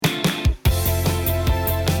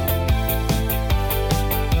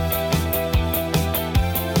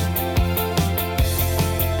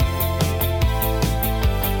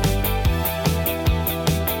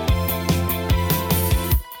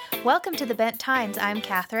Welcome to the Bent Times. I'm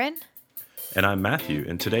Catherine. And I'm Matthew,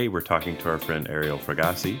 and today we're talking to our friend Ariel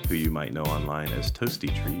Fragasi, who you might know online as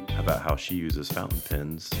ToastyTreat, about how she uses fountain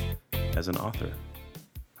pens as an author.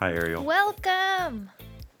 Hi, Ariel. Welcome!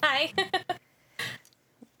 Hi.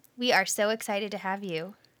 We are so excited to have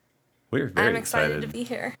you. We're very I'm excited to be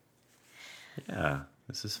here. Yeah,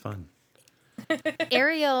 this is fun.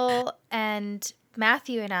 Ariel and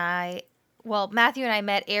Matthew and I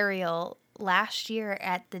met Ariel last year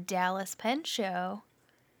at the Dallas Pen Show.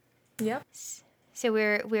 Yep. So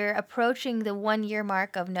we're approaching the 1-year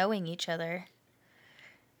mark of knowing each other.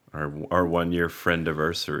 Our 1-year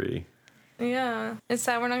friendiversary. Yeah. It's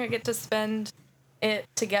sad we're not going to get to spend it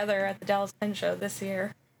together at the Dallas Pen Show this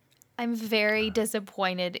year. I'm very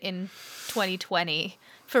disappointed in 2020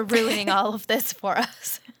 for ruining all of this for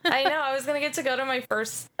us. I know. I was going to get to go to my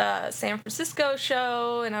first San Francisco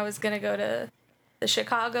show, and I was going to go to the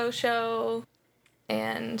Chicago show,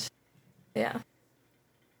 and yeah,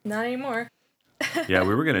 not anymore. Yeah,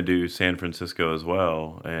 we were going to do San Francisco as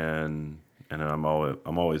well, and I'm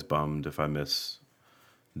always bummed if I miss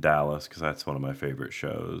Dallas because that's one of my favorite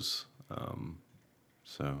shows.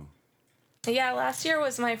 Yeah, last year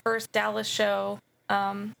was my first Dallas show,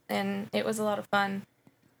 and it was a lot of fun.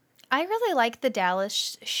 I really like the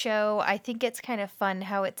Dallas show. I think it's kind of fun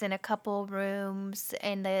how it's in a couple rooms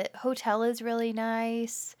and the hotel is really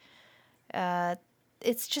nice.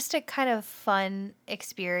 It's just a kind of fun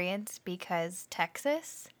experience because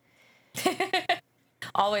Texas.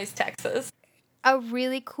 Always Texas. A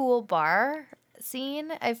really cool bar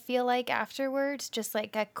scene, I feel like afterwards, just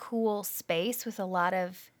like a cool space with a lot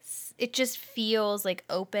of, it just feels like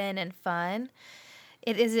open and fun.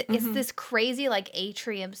 It's this crazy like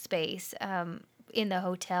atrium space in the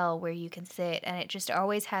hotel where you can sit, and it just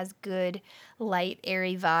always has good light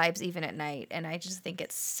airy vibes even at night, and I just think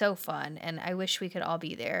it's so fun, and I wish we could all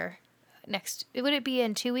be there would it be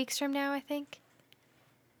in 2 weeks from now, I think?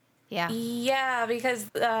 Yeah, because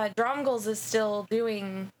Dromgoals is still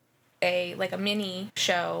doing a mini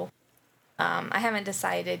show. I haven't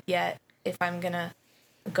decided yet if I'm gonna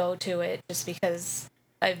go to it, just because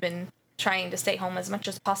I've been trying to stay home as much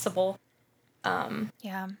as possible.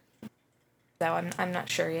 Yeah. So I'm not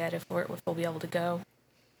sure yet if we'll be able to go.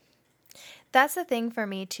 That's the thing for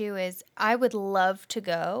me too, is I would love to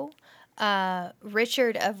go.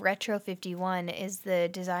 Richard of Retro 51 is the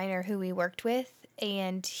designer who we worked with,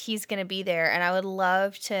 and he's going to be there, and I would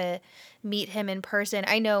love to meet him in person.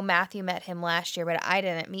 I know Matthew met him last year, but I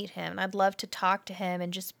didn't meet him. I'd love to talk to him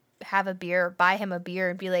and just have a beer, buy him a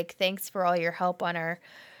beer and be like, thanks for all your help on our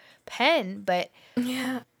pen. But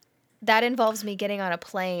yeah, that involves me getting on a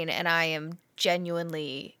plane, and I am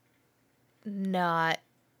genuinely not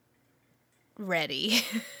ready.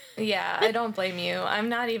 Yeah, I don't blame you. I'm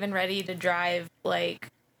not even ready to drive 4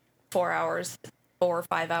 or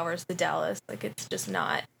 5 hours to Dallas. It's just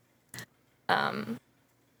not. I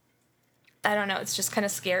don't know. It's just kind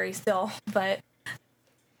of scary still, but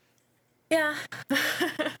yeah.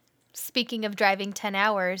 Speaking of driving 10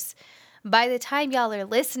 hours, by the time y'all are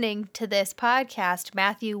listening to this podcast,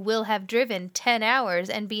 Matthew will have driven 10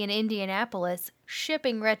 hours and be in Indianapolis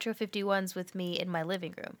shipping Retro 51s with me in my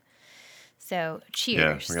living room. So,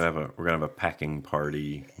 cheers. Yeah, we're gonna have a packing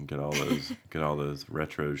party and get all those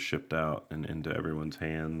retros shipped out and into everyone's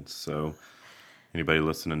hands. So, anybody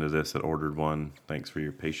listening to this that ordered one, thanks for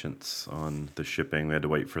your patience on the shipping. We had to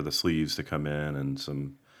wait for the sleeves to come in and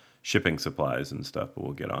some shipping supplies and stuff, but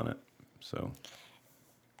we'll get on it. So,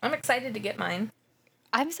 I'm excited to get mine.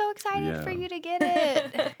 I'm so excited for you to get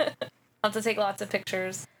it. I'll have to take lots of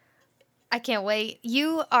pictures. I can't wait.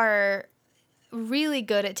 You are really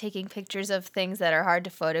good at taking pictures of things that are hard to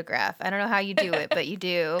photograph. I don't know how you do it, but you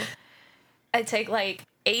do. I take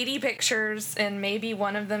 80 pictures and maybe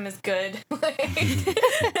one of them is good. The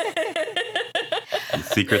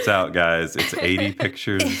secret's out, guys. It's 80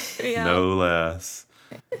 pictures, no less.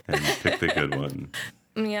 And pick the good one.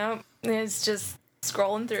 Yeah, it's just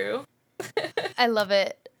scrolling through. I love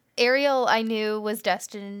it. Ariel, I knew, was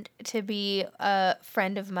destined to be a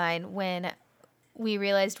friend of mine when we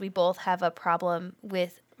realized we both have a problem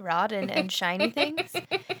with rotten and shiny things.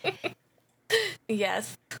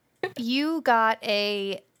 Yes. You got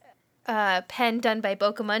a pen done by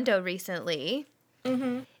Bocamundo recently.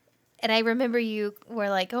 Mm-hmm. And I remember you were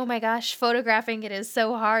like, oh my gosh, photographing it is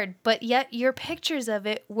so hard. But yet your pictures of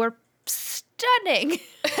it were stunning.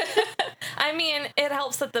 I mean, it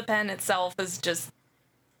helps that the pen itself is just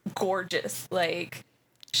gorgeous.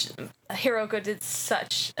 Hiroko did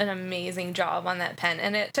such an amazing job on that pen,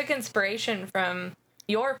 and it took inspiration from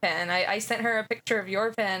your pen. I sent her a picture of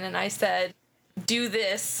your pen, and I said, do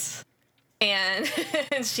this And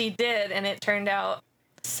she did, and it turned out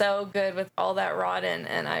so good with all that rodent,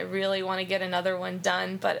 and I really want to get another one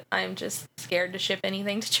done, but I'm just scared to ship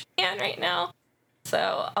anything to Japan right now.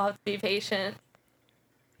 So I'll have to be patient.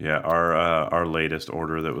 Yeah, our latest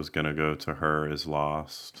order that was gonna go to her is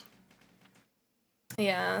lost.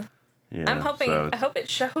 Yeah. Yeah, so I hope it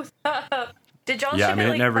shows up. Did y'all yeah, I ship mean it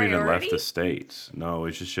it like never even left the priority? States. No,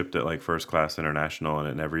 we just shipped it like first class international and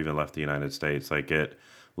it never even left the United States. Like it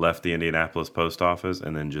left the Indianapolis post office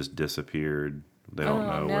and then just disappeared. They don't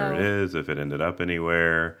Oh know where it no. is, if it ended up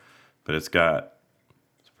anywhere, but it's got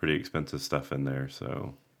some pretty expensive stuff in there,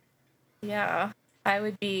 so Yeah. I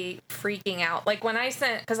would be freaking out. Like when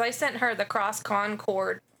because I sent her the Cross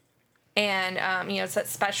Concord, and it's that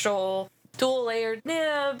special dual layered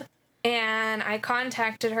nib, and I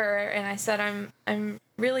contacted her and I said I'm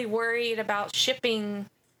really worried about shipping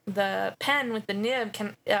the pen with the nib.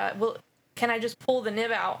 Can I just pull the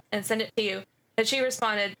nib out and send it to you? And she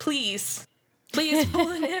responded, please pull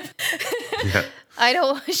the nib.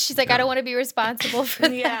 yeah. She's like, I Yeah. don't want to be responsible for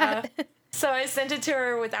Yeah. that. So I sent it to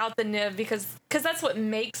her without the nib because that's what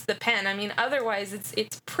makes the pen. I mean, otherwise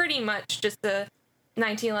it's pretty much just a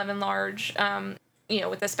 1911 large,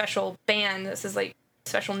 with a special band. This is like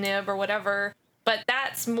special nib or whatever. But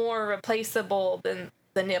that's more replaceable than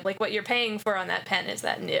the nib. Like what you're paying for on that pen is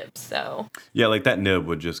that nib. So Yeah, like that nib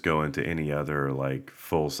would just go into any other like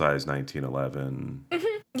full size 1911.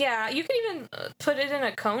 yeah, you can even put it in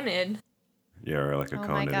a conid. Yeah, or like a Oh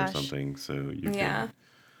my Conid or gosh. something. So Yeah.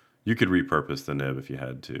 you could repurpose the nib if you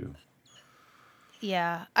had to.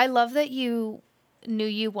 Yeah. I love that you knew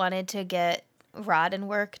you wanted to get rod and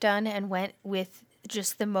work done and went with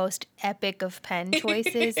just the most epic of pen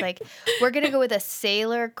choices. Like, we're going to go with a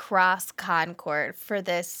Sailor Cross Concord for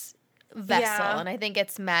this vessel. Yeah. And I think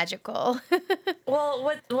it's magical. Well,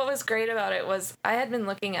 what was great about it was I had been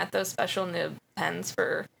looking at those special nib pens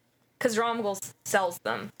because Romgul sells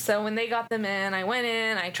them. So when they got them in, I went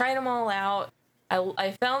in, I tried them all out.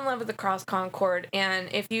 I fell in love with the Cross Concord, and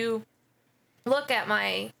if you look at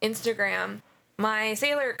my Instagram, my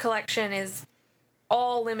Sailor collection is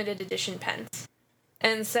all limited edition pens.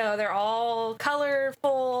 And so they're all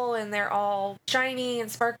colorful and they're all shiny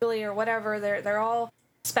and sparkly or whatever. They're all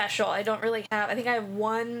special. I don't really have I think I have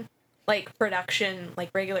one like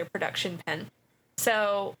regular production pen.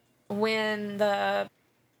 So when I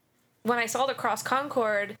saw the Cross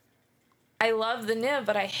Concord, I loved the nib,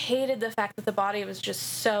 but I hated the fact that the body was just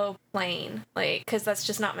so plain, like cuz that's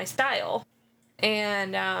just not my style.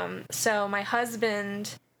 And so my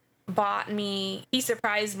husband he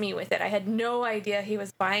surprised me with it. I had no idea he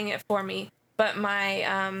was buying it for me. But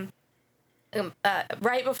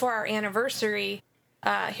right before our anniversary,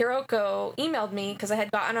 Hiroko emailed me because I had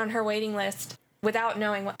gotten on her waiting list without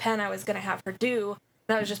knowing what pen I was going to have her do.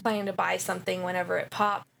 And I was just planning to buy something whenever it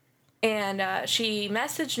popped. And she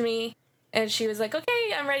messaged me and she was like,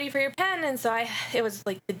 okay, I'm ready for your pen. And so it was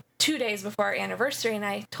like the 2 days before our anniversary. And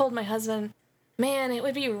I told my husband, man, it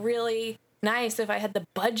would be really nice if I had the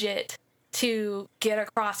budget to get a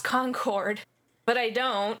Cross Concord, but I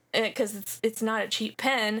don't because it's not a cheap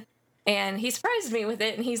pen. And he surprised me with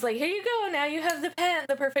it, and he's like, "Here you go. Now you have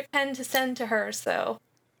the perfect pen to send to her." So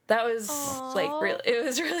that was like Aw. real. It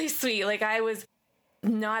was really sweet. Like I was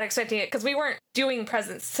not expecting it because we weren't doing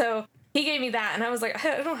presents. So he gave me that, and I was like,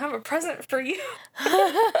 "I don't have a present for you."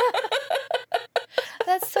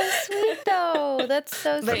 That's so sweet, though. That's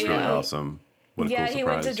so But That's really yeah. sweet. awesome. What a Yeah, cool he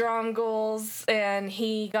went to surprise. Dromgoals and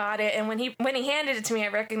he got it. And when he handed it to me, I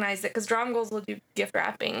recognized it because Dromgoals will do gift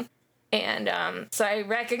wrapping, and so I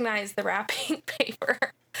recognized the wrapping paper,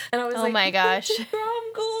 and I was Oh like, my gosh.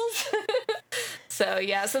 Dromgoals. So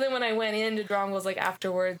yeah, so then when I went into Dromgoals like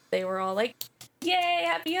afterwards, they were all like, "Yay,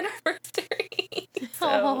 happy anniversary!" So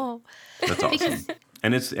Oh, That's awesome. because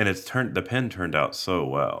And it's turned the pen turned out so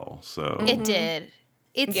well. it So did.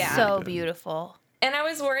 It's Yeah. really so did. beautiful. and I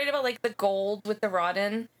was worried about like the gold with the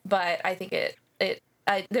rodden, but I think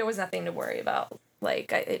there was nothing to worry about.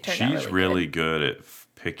 Like it turned out She's really really good. good at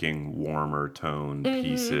picking warmer tone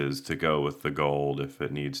pieces to go with the gold if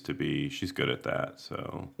it needs to be. She's good at that.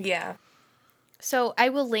 So Yeah. So I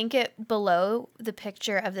will link it below the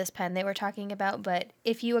picture of this pen they were talking about. But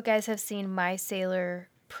if you guys have seen my Sailor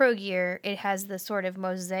Pro Gear, it has the sort of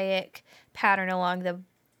mosaic pattern along the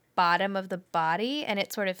bottom of the body, and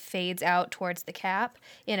it sort of fades out towards the cap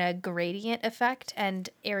in a gradient effect. And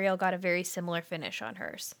Ariel got a very similar finish on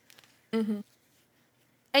hers. And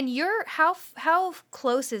how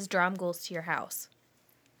close is Dromgoals to your house?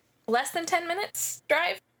 Less than 10 minutes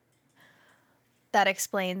drive. That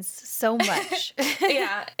explains so much.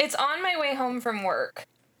 Yeah, it's on my way home from work.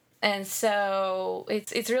 And so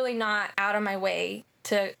it's really not out of my way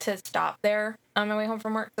to stop there on my way home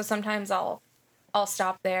from work. So sometimes I'll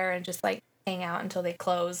stop there and just like hang out until they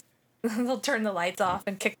close. They'll turn the lights off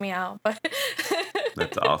and kick me out. But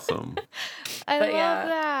That's awesome. I But love yeah.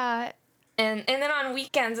 that. and then on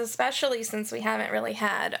weekends, especially since we haven't really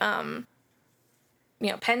had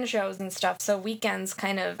pen shows and stuff. So weekends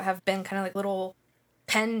kind of have been kind of like little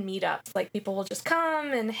pen meetups. Like people will just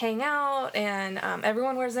come and hang out, and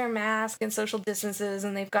everyone wears their mask and social distances,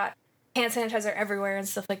 and they've got hand sanitizer everywhere and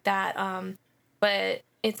stuff like that. But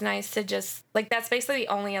it's nice to just like that's basically the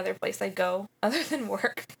only other place I go other than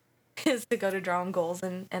work is to go to Drum Goals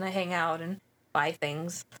and I hang out and buy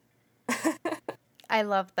things. I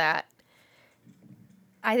love that.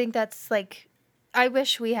 I think that's like, I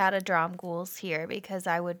wish we had a Drom Ghouls here because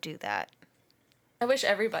I would do that. I wish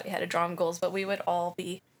everybody had a Drum Goals, but we would all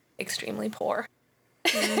be extremely poor.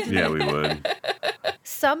 Yeah, we would.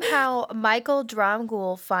 Somehow, Michael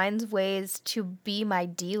Dromgoole finds ways to be my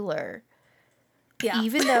dealer. Yeah.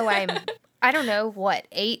 Even though I don't know, what,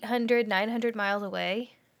 800, 900 miles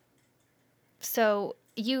away? So,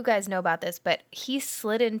 you guys know about this, but he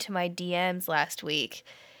slid into my DMs last week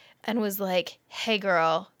and was like, hey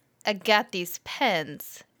girl, I got these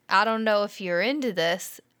pens. I don't know if you're into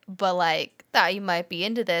this, but like, thought you might be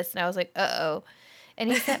into this. And I was like, uh-oh.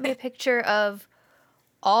 And he sent me a picture of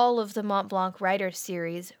all of the Mont Blanc Writer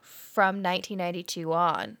series from 1992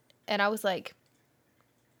 on. And I was like,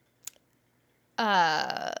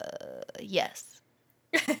 yes.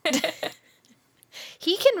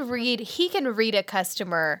 He can read a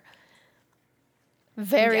customer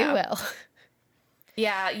very Yeah. well.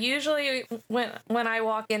 Yeah, usually when I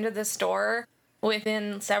walk into the store,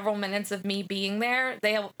 within several minutes of me being there,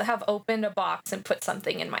 they have opened a box and put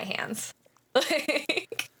something in my hands.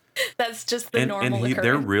 Like, that's just the normal they're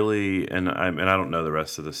occurrence. really, and I don't know the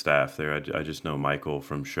rest of the staff there. I just know Michael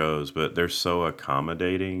from shows, but they're so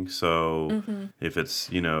accommodating. So if it's,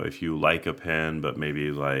 if you like a pen, but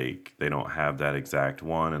maybe like they don't have that exact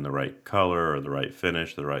one in the right color or the right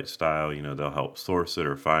finish, the right style, they'll help source it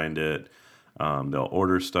or find it. They'll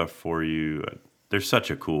order stuff for you. They're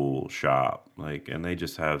such a cool shop, like, and they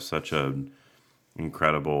just have such a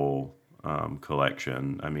incredible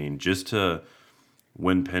collection. I mean, just to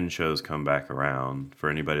when pen shows come back around, for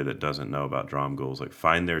anybody that doesn't know about Drum Goals, like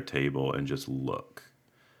find their table and just look.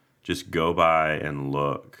 Just go by and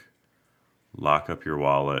look. Lock up your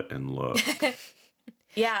wallet and look.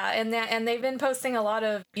 Yeah, and they've been posting a lot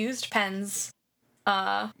of used pens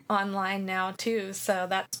online now too, so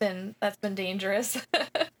that's been dangerous.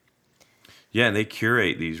 Yeah, and they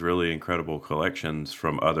curate these really incredible collections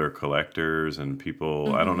from other collectors and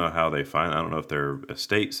people. I don't know how they find. I don't know if they're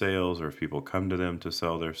estate sales or if people come to them to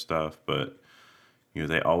sell their stuff, but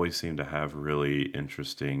they always seem to have really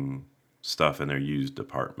interesting stuff in their used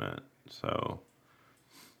department. So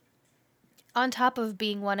On top of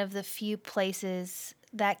being one of the few places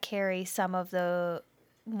that carry some of the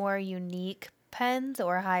more unique pens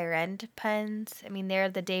or higher end pens. I mean, they're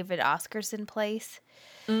the David Oscarson place.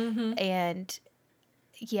 And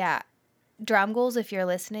yeah, Drum Goals, if you're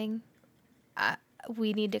listening,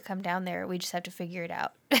 we need to come down there. We just have to figure it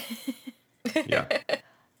out. yeah,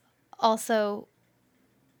 Also,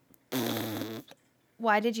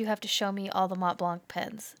 why did you have to show me all the Mont Blanc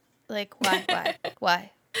pens? Like, why?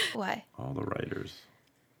 all the writers.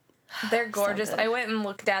 They're gorgeous. good. I went and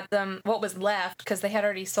looked at them, what was left, because they had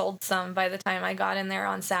already sold some by the time I got in there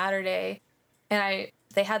on Saturday. And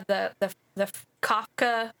they had the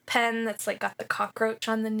Kafka pen that's like got the cockroach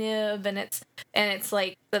on the nib, and it's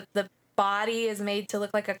like the body is made to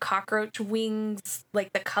look like a cockroach wings,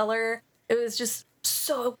 like the color. It was just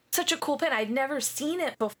such a cool pen. I'd never seen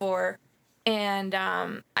it before. And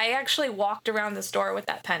I actually walked around the store with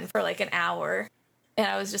that pen for like an hour. And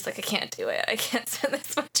I was just like, I can't do it. I can't spend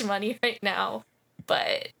this much money right now.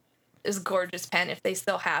 But it's a gorgeous pen. If they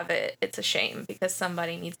still have it, it's a shame because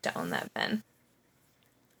somebody needs to own that pen.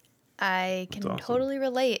 I can awesome. totally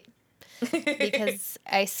relate because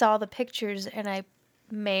I saw the pictures and I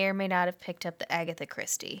may or may not have picked up the Agatha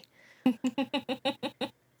Christie.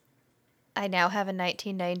 I now have a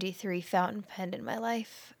 1993 fountain pen in my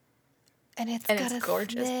life. And it's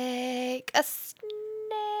gorgeous. Snake. A snake.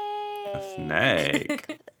 A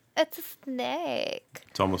snake. It's a snake.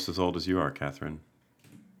 It's almost as old as you are, Catherine.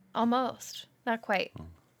 Almost. Not quite.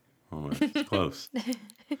 Almost. It's close.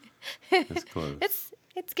 It's close.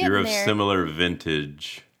 It's getting You're of there. similar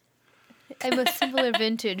vintage. I'm a similar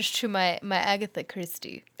vintage to my Agatha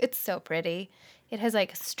Christie. It's so pretty. It has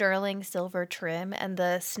like sterling silver trim, and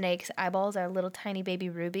the snake's eyeballs are little tiny baby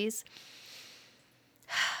rubies.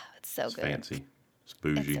 It's so It's good. fancy. It's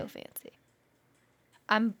bougie. It's so fancy.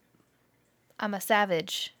 I'm a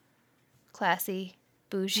savage, classy,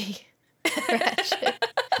 bougie, ratchet.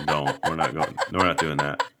 Don't. We're not going. No, we're not doing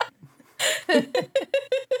that.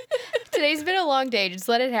 Today's been a long day. Just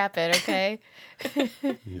let it happen, okay?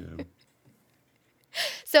 Yeah.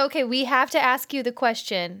 So, okay, we have to ask you the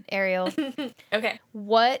question, Ariel. Okay.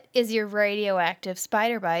 What is your radioactive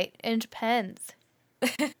spider bite and pens?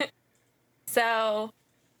 So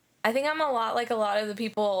I think I'm a lot like a lot of the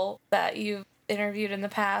people that you've interviewed in the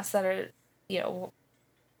past that are,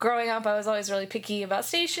 growing up, I was always really picky about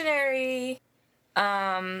stationery.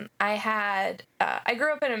 I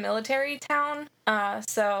grew up in a military town,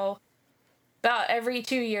 so about every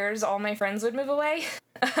 2 years, all my friends would move away.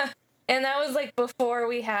 And that was like before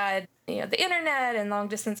we had, the internet, and long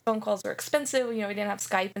distance phone calls were expensive. We didn't have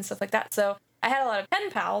Skype and stuff like that. So I had a lot of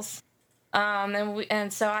pen pals.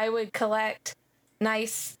 And so I would collect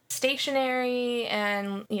nice stationery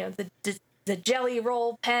and, the jelly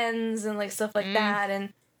roll pens and like stuff like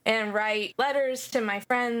that, and write letters to my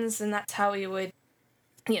friends. And that's how we would,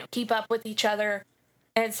 keep up with each other.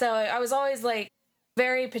 And so I was always like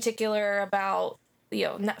very particular about,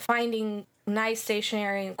 finding nice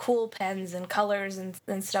stationery and cool pens and colors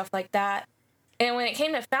and stuff like that. And when it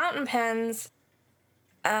came to fountain pens,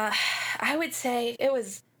 I would say it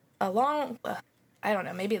was a long, I don't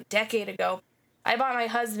know, maybe a decade ago. I bought my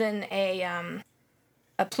husband a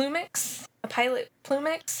Plumix, a Pilot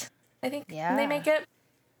Plumix, I think they make it.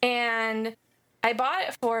 And I bought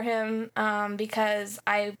it for him because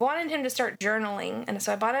I wanted him to start journaling. And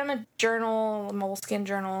so I bought him a journal, a moleskin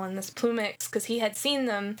journal, and this Plumix because he had seen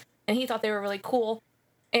them and he thought they were really cool.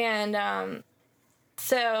 And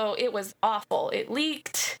so it was awful. It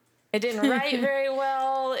leaked. It didn't write very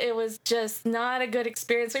well. It was just not a good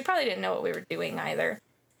experience. We probably didn't know what we were doing either.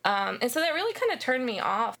 And so that really kind of turned me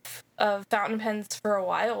off of fountain pens for a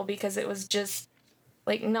while because it was just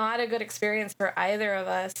like not a good experience for either of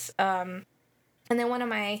us. And then one of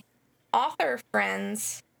my author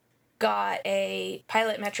friends got a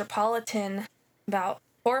Pilot Metropolitan about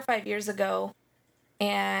 4 or 5 years ago,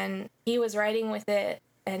 and he was writing with it,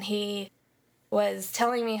 and he was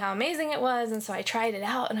telling me how amazing it was. And so I tried it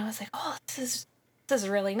out, and I was like, oh, this is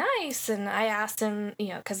really nice. And I asked him,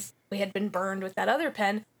 because we had been burned with that other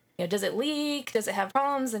pen, does it leak? Does it have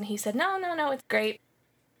problems? And he said, no, it's great.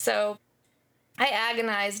 So I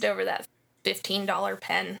agonized over that $15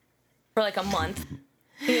 pen for like a month,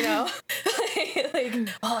 like,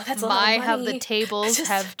 oh, that's a lot of money. How the tables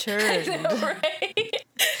have turned. I know, right?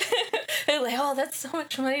 Like, oh, that's so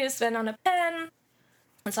much money to spend on a pen.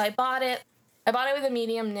 And so I bought it. I bought it with a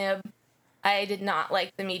medium nib. I did not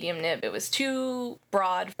like the medium nib. It was too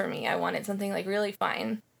broad for me. I wanted something like really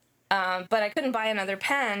fine. But I couldn't buy another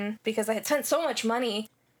pen because I had spent so much money.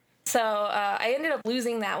 So I ended up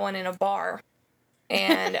losing that one in a bar.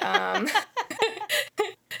 And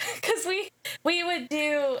because we would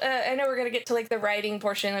do, I know we're going to get to like the writing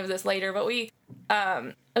portion of this later, but we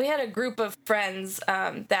had a group of friends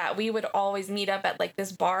that we would always meet up at like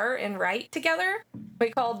this bar and write together.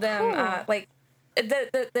 We called them like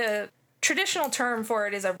the traditional term for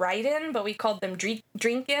it is a write-in, but we called them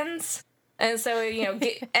drink-ins. And so,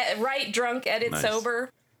 write drunk, edit Nice. sober.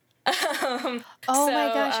 Oh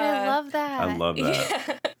my gosh, I love that. I love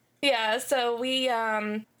that. Yeah, so we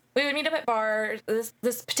would meet up at bars,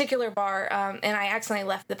 this particular bar, and I accidentally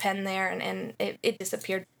left the pen there, and it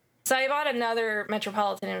disappeared. So I bought another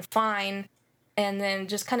Metropolitan and Fine, and then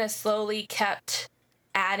just kind of slowly kept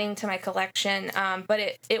adding to my collection.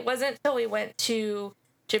 But it wasn't until we went to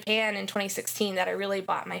Japan in 2016 that I really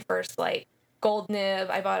bought my first, like, gold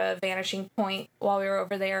nib. I bought a Vanishing Point while we were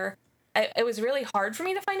over there. It was really hard for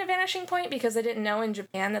me to find a Vanishing Point because I didn't know in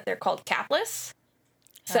Japan that they're called capless.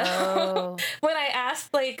 So when I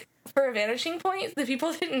asked, like, for a Vanishing Point, the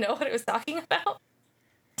people didn't know what I was talking about.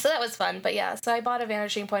 So that was fun. But yeah, so I bought a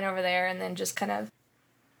Vanishing Point over there and then just kind of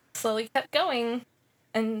slowly kept going.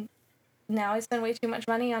 And now I spend way too much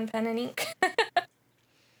money on pen and ink.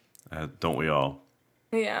 Don't we all?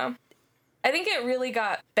 Yeah. I think it really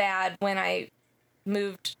got bad when I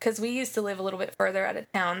moved, because we used to live a little bit further out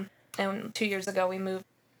of town. And 2 years ago, we moved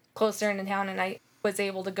closer into town, and I was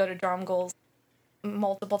able to go to Dromgoals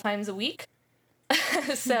multiple times a week.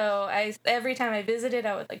 So every time I visited,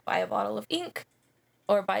 I would like buy a bottle of ink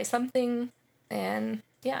or buy something, and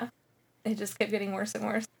yeah, it just kept getting worse and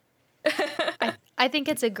worse. I think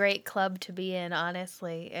it's a great club to be in,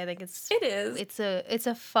 honestly. I think it is. It's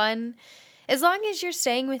a fun, as long as you're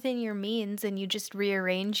staying within your means and you just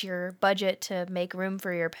rearrange your budget to make room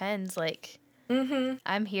for your pens, like,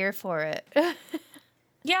 I'm here for it.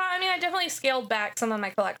 Yeah, I mean, I definitely scaled back some of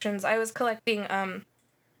my collections. I was collecting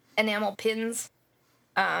enamel pins,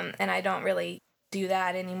 and I don't really do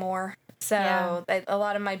that anymore. Yeah. So a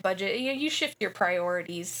lot of my budget, you shift your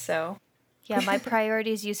priorities. So Yeah, my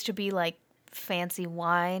priorities used to be like fancy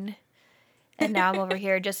wine, and now I'm over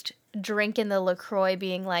here just drinking the LaCroix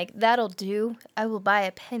being like, that'll do. I will buy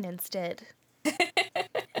a pen instead. Yeah,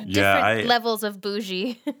 Different I levels of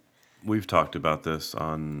bougie. we've talked about this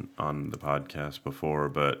on the podcast before,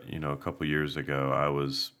 but a couple years ago, I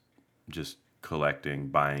was just collecting,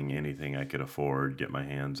 buying anything I could afford, get my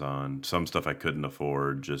hands on. Some stuff I couldn't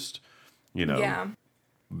afford, just you know, yeah,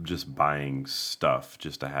 just buying stuff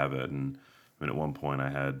just to have it. And I mean, at one point, I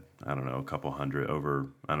had I don't know a couple hundred over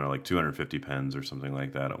I don't know like 250 pens or something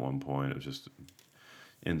like that. At one point, it was just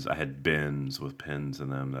I had bins with pens in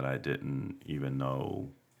them that I didn't even know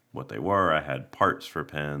what they were. I had parts for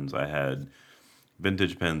pens. I had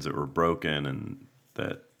vintage pens that were broken and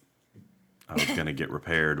that I was going to get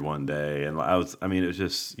repaired one day. And I mean, it was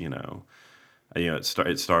just, it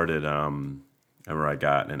started, I remember I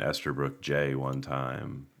got an Esterbrook J one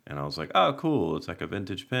time and I was like, oh, cool. It's like a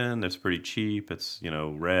vintage pen. It's pretty cheap. It's,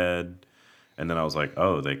 red. And then I was like,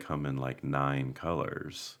 oh, they come in like 9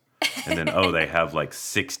 colors. And then, oh, they have like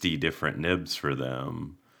 60 different nibs for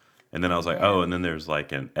them. And then I Oh, was like, oh, man. and then there's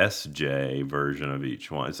like an SJ version of each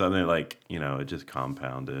one. So then, like, it just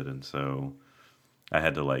compounded. And so I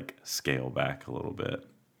had to like scale back a little bit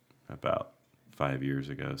about 5 years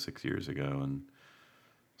ago, 6 years ago, and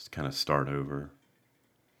just kind of start over.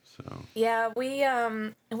 So, yeah. We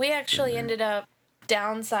been actually there. ended up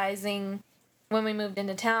downsizing when we moved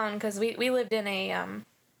into town because we lived in a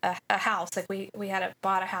house. Like we had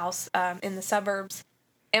bought a house in the suburbs,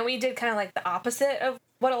 and we did kind of like the opposite of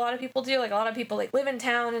what a lot of people do. Like a lot of people like live in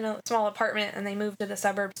town in a small apartment and they move to the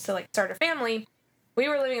suburbs to like start a family. We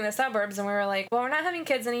were living in the suburbs and we were like, well, we're not having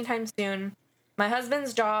kids anytime soon. My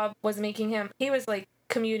husband's job was making he was like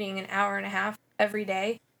commuting an hour and a half every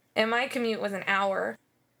day, and my commute was an hour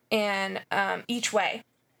and each way.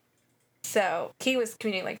 So he was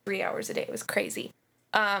commuting like 3 hours a day. It was crazy.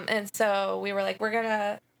 And so we were like, we're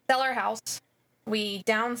gonna sell our house. We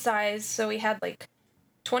downsized, so we had like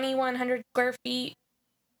 2,100 square feet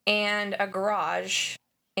and a garage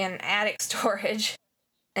and attic storage,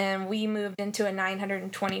 and we moved into a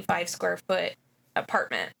 925 square foot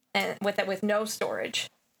apartment and with no storage.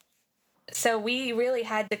 So we really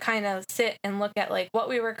had to kind of sit and look at like what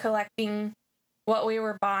we were collecting, what we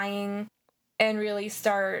were buying, and really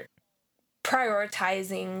start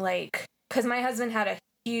prioritizing like because my husband had a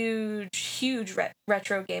huge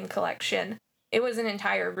retro game collection. It was an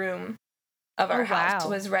entire room of Oh, our house wow.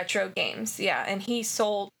 was retro games. Yeah, and he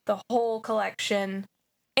sold the whole collection.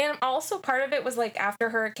 And also part of it was like after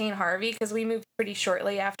Hurricane Harvey because we moved pretty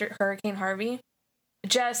shortly after Hurricane Harvey.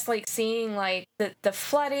 Just like seeing like the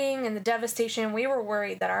flooding and the devastation, we were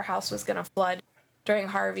worried that our house was going to flood during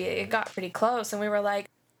Harvey. It got pretty close and we were like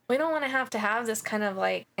we don't want to have this kind of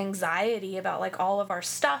like anxiety about like all of our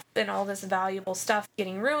stuff and all this valuable stuff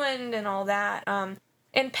getting ruined and all that.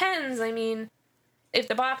 And pens, I mean, if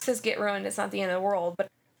the boxes get ruined, it's not the end of the world, but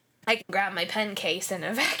I can grab my pen case and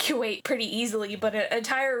evacuate pretty easily, but an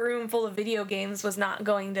entire room full of video games was not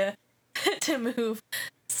going to to move.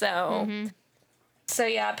 So Mm-hmm. so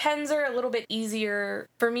yeah, pens are a little bit easier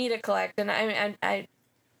for me to collect, and I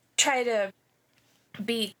try to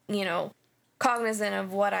be cognizant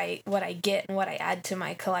of what I get and what I add to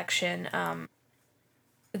my collection.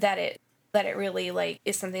 That it really like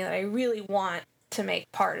is something that I really want to make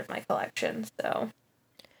part of my collection. So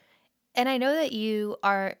And I know that you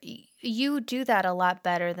do that a lot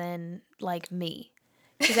better than like me.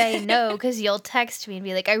 Because I know, because you'll text me and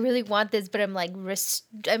be like, I really want this, but I'm like,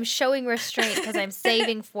 I'm showing restraint because I'm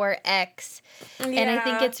saving for X. And I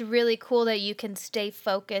think yeah. it's really cool that you can stay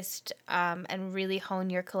focused and really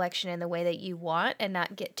hone your collection in the way that you want and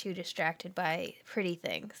not get too distracted by pretty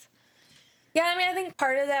things. Yeah, I mean, I think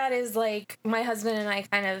part of that is like my husband and I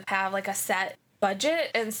kind of have like a set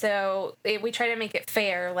budget, and so we try to make it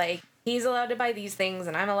fair. Like he's allowed to buy these things,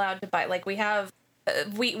 and I'm allowed to buy. Like we have,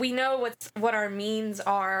 we know what our means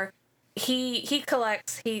are. He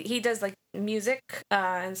collects. He does like music,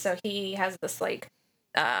 and so he has this like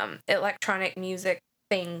electronic music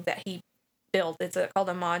thing that he built. It's called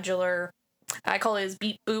a modular. I call it his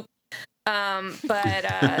beep boop. But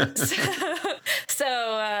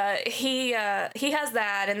he has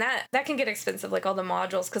that, and that can get expensive, like all the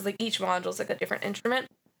modules, because like each module is like a different instrument.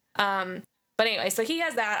 Um, but anyway, so he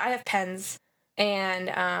has that. I have pens,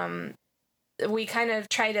 and we kind of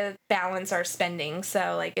try to balance our spending.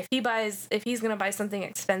 So like if he's gonna buy something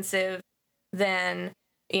expensive, then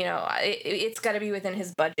it's got to be within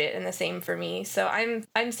his budget, and the same for me. So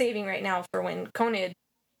I'm saving right now for when Conid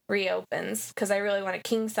reopens, because I really want a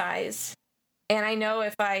king size. And I know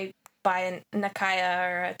if I buy a Nakaya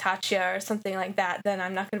or a Tachia or something like that, then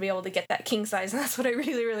I'm not going to be able to get that king size, and that's what I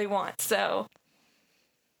really, really want. So,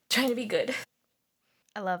 trying to be good.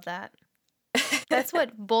 I love that. That's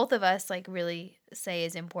what both of us like really say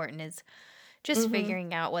is important, is just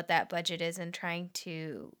figuring out what that budget is and trying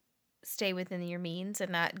to stay within your means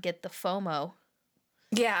and not get the FOMO.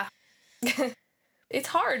 Yeah. It's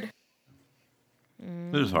hard.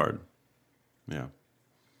 It is hard. Yeah.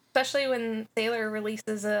 Especially when Sailor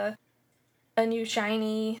releases a new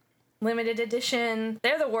shiny limited edition.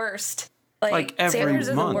 They're the worst. Like every Sailors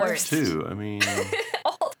are the month worst. too. I mean,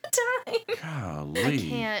 all the time.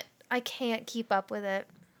 golly. I can't keep up with it.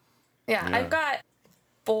 Yeah, Yeah. I've got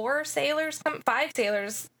 5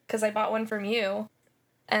 sailors, because I bought one from you.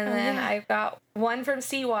 And then yeah. I've got one from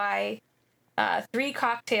CY, 3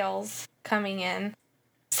 cocktails coming in.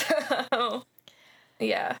 So,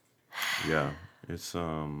 yeah. Yeah. It's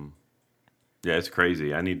it's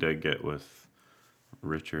crazy. I need to get with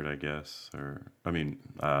Richard, I guess,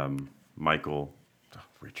 Michael.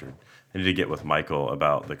 Richard. I need to get with Michael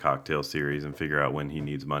about the cocktail series and figure out when he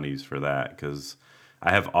needs monies for that, because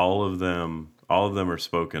I have all of them. All of them are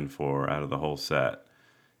spoken for out of the whole set,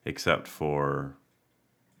 except for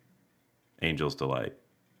Angel's Delight,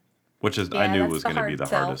 which is I Yeah, knew that's was the going to be hard the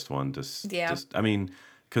sell. hardest one. Yeah.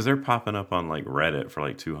 Because they're popping up on like Reddit for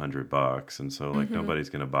like $200, and so like nobody's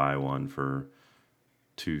going to buy one for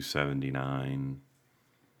 $279.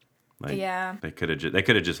 Like, Yeah. they could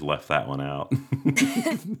have just left that one out.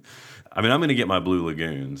 I mean, I'm going to get my Blue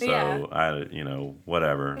Lagoon, so Yeah.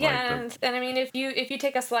 whatever. Yeah, and I mean, if you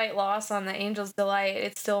take a slight loss on the Angel's Delight,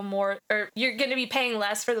 it's still more, or you're going to be paying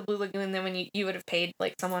less for the Blue Lagoon than when you would have paid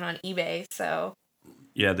like someone on eBay. So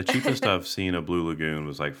Yeah, the cheapest I've seen a Blue Lagoon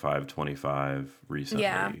was like $525 recently.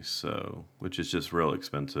 Yeah. So, which is just real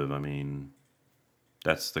expensive. I mean,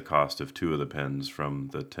 that's the cost of 2 of the pens from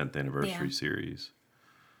the 10th anniversary Yeah. series.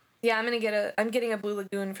 yeah, I'm getting a Blue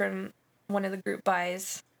Lagoon from one of the group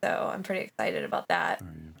buys, so I'm pretty excited about that.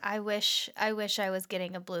 I wish I was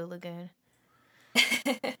getting a Blue Lagoon.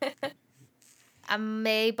 I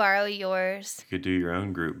may borrow yours. You could do your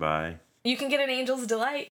own group buy. You can get an Angel's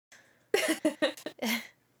Delight.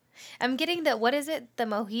 I'm getting what is it? The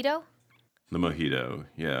Mojito? The Mojito,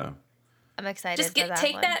 yeah. I'm excited Just for that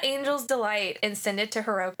take one. that Angel's Delight and send it to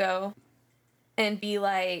Hiroko and be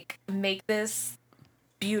like, make this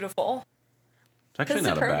beautiful. It's actually It's a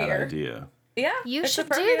not a pro bad gear. idea. Yeah. You it's a should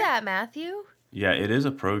pro do gear. that, Matthew. Yeah, it is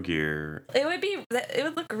a pro gear. It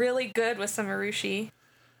would look really good with some Marushi.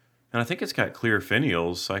 And I think it's got clear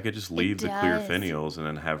finials, so I could just leave the clear does. finials and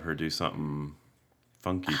then have her do something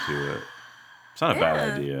funky to it. It's not a bad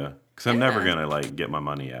Yeah. idea, because I'm never Yeah. going to like get my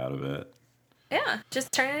money out of it. Yeah,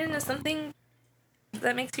 just turn it into something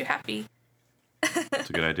that makes you happy. It's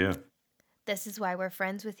a good idea. This is why we're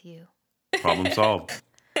friends with you. Problem solved.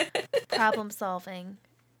 Problem solving.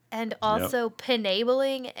 And also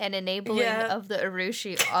penabling and enabling Yeah. of the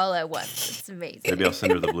Urushi all at once. It's amazing. Maybe I'll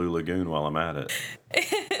send her the Blue Lagoon while I'm at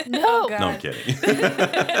it. No. God. No, I'm kidding.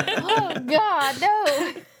 Oh, God,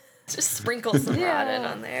 no. Just sprinkle some Yeah. rotted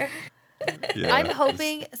on there. Yeah. I'm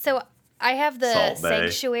hoping. So I have the Salt Bay.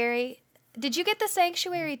 Sanctuary. Did you get the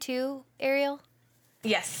Sanctuary too, Ariel?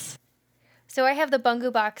 Yes. So I have the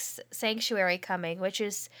Bungu Box Sanctuary coming, which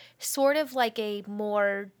is sort of like a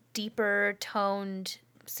more deeper toned,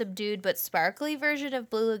 subdued but sparkly version of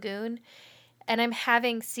Blue Lagoon. And I'm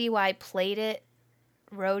having CY plate it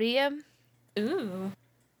rhodium Ooh.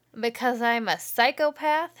 because I'm a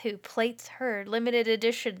psychopath who plates her limited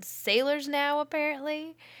edition sailors now,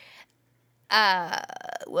 apparently.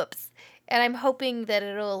 Whoops. And I'm hoping that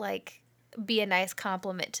it'll like be a nice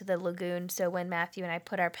compliment to the lagoon, so when Matthew and I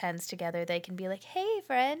put our pens together, they can be like, "Hey,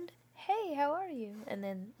 friend. Hey, how are you?" And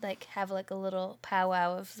then like have like a little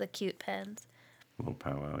powwow of the cute pens. A little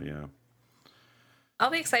powwow, yeah. I'll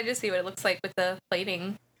be excited to see what it looks like with the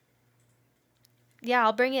plating. Yeah,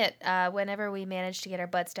 I'll bring it whenever we manage to get our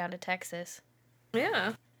butts down to Texas.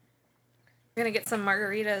 Yeah. We're going to get some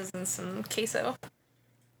margaritas and some queso.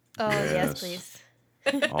 Oh, yes, Yes. please.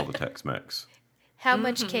 All the Tex-Mex. How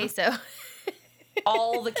much queso?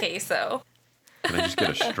 All the queso. Can I just get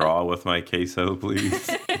a straw with my queso, please?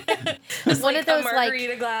 Just One like of those, a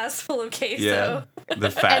margarita glass full of queso. Yeah.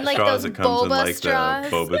 The fat And, like, straws those that comes in boba like straws.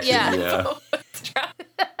 the boba tea. Yeah.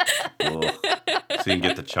 Ugh. So you can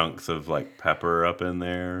get the chunks of like pepper up in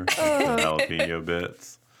there, the jalapeno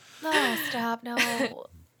bits. No, stop, no.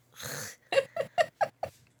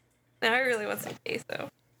 Now I really want some queso.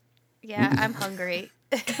 Yeah, I'm hungry.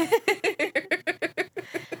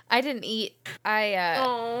 I didn't eat. I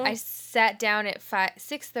Oh, sat down at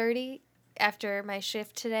 6:30 after my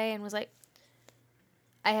shift today and was like,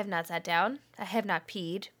 I have not sat down. I have not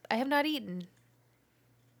peed. I have not eaten.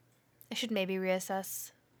 I should maybe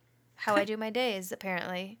reassess how I do my days,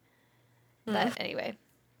 apparently. But anyway,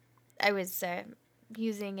 I was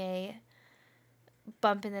using a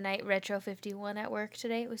Bump in the Night Retro 51 at work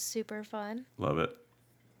today. It was super fun. Love it.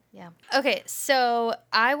 Yeah. Okay, so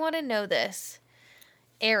I want to know this.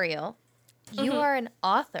 Ariel, you are an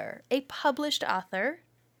author, a published author.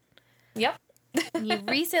 yep. You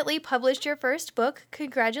recently published your first book.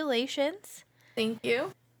 Congratulations. Thank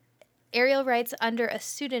you. Ariel writes under a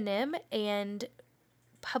pseudonym and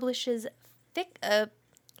publishes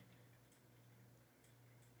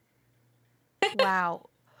wow.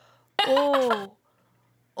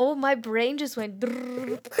 Oh, my brain just went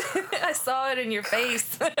brrr. I saw it in your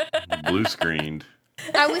face. Blue screened.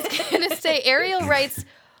 I was going to say Ariel writes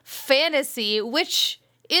fantasy, which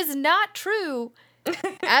is not true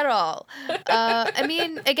at all. I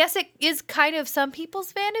mean, I guess it is kind of some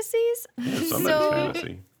people's fantasies. Somebody's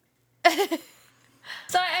fantasy.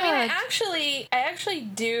 So I mean, God. I actually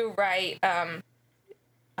do write. I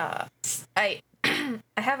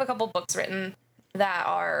I have a couple books written that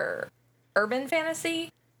are urban fantasy.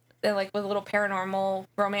 They're like with a little paranormal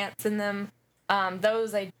romance in them.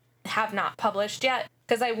 Those I have not published yet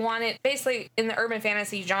because I wanted basically in the urban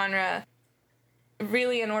fantasy genre.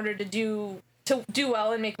 Really, in order to do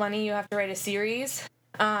well and make money, you have to write a series.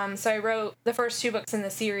 So I wrote the first 2 books in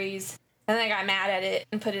the series, and then I got mad at it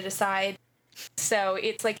and put it aside. So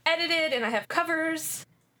it's like edited, and I have covers,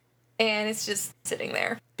 and it's just sitting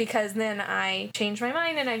there because then I changed my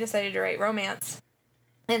mind and I decided to write romance.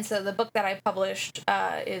 And so the book that I published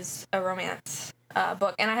is a romance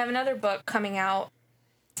book, and I have another book coming out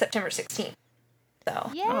September 16th.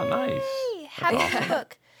 So Yay! Oh, nice. Happy That's awesome.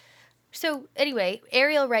 book. So anyway,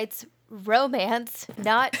 Ariel writes romance,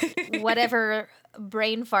 not whatever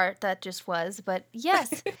brain fart that just was, but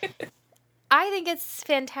yes, I think it's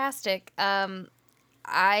fantastic.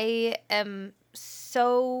 I am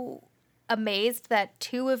so amazed that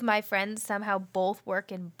 2 of my friends somehow both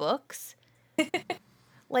work in books.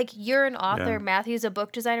 Like, you're an author, Yeah. Matthew's a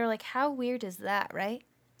book designer. Like, how weird is that, right?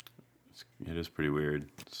 It is pretty weird.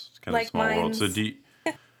 It's kind of Like a small world. So mine's-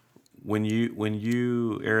 when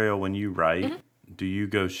you Ariel, when you write, Mm-hmm. do you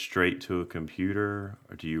go straight to a computer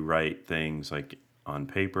or do you write things like on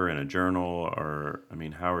paper in a journal, or I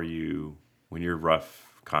mean, how are you when you're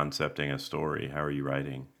rough concepting a story, how are you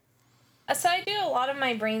writing? So I do a lot of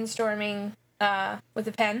my brainstorming with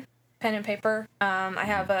a pen and paper. I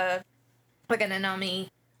have an Anami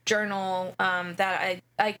journal that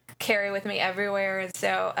I carry with me everywhere, and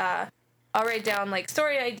so I'll write down like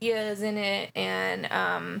story ideas in it, and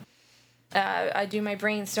I do my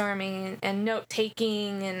brainstorming and note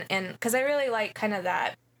taking, and because I really like kind of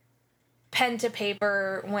that pen to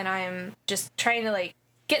paper when I'm just trying to like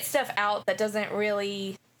get stuff out that doesn't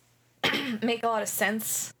really make a lot of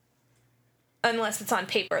sense unless it's on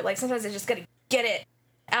paper. Like sometimes I just gotta get it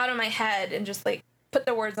out of my head and just like put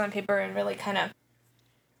the words on paper and really kind of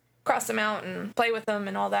cross them out and play with them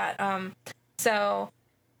and all that. So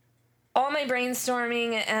all my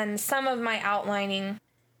brainstorming and some of my outlining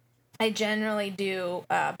I generally do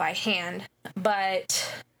by hand,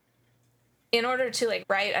 but in order to like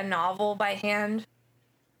write a novel by hand,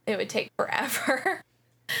 it would take forever.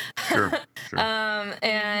 Sure, sure.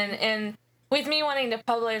 And with me wanting to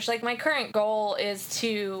publish, like my current goal is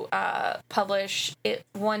to publish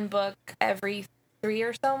 1 book every 3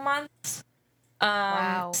 or so months.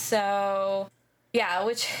 Wow. So yeah,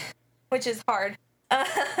 which is hard.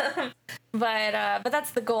 But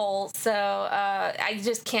that's the goal. So I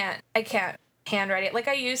can't handwrite it like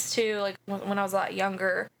I used to, like when I was a lot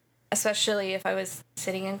younger, especially if I was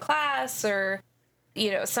sitting in class or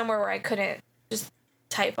somewhere where I couldn't just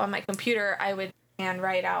type on my computer. I would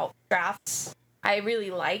handwrite out drafts. I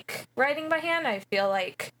really like writing by hand. I feel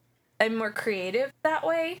like I'm more creative that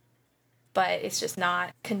way, but it's just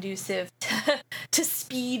not conducive to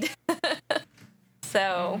speed.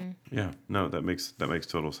 So Yeah, no, that makes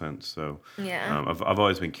total sense. So yeah. I've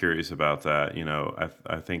always been curious about that.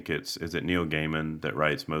 I think is it Neil Gaiman that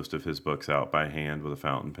writes most of his books out by hand with a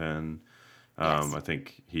fountain pen. Yes. I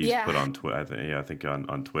think he's Yeah. put on Twitter. I think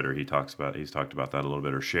on Twitter he's talked about that a little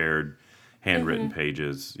bit, or shared handwritten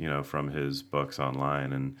pages, from his books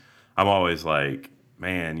online. And I'm always like,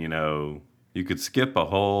 man, you could skip a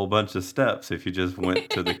whole bunch of steps if you just went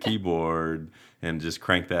to the keyboard and just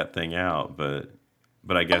cranked that thing out. But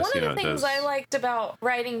But I guess, One of the it things I does. liked about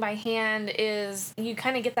writing by hand is you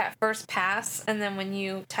kind of get that first pass, and then when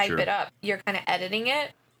you type Sure. it up, you're kind of editing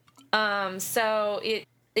it. So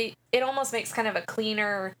it almost makes kind of a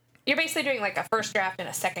cleaner. You're basically doing like a first draft and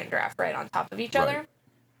a second draft right on top of each Right.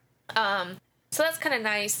 other. So that's kind of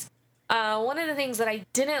nice. One of the things that I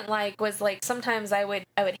didn't like was like sometimes I would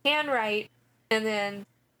handwrite, and then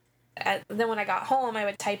when I got home I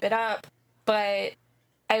would type it up, but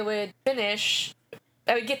I would finish.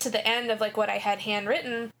 I would get to the end of like what I had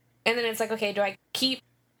handwritten, and then it's like, okay, do I keep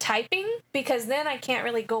typing? Because then I can't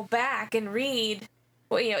really go back and read.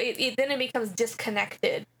 Well, then it becomes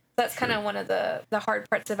disconnected. That's kind Sure. of one of the hard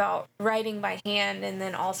parts about writing by hand and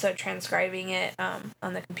then also transcribing it on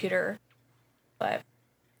the computer. But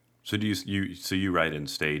So do you write in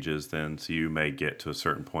stages then? So you may get to a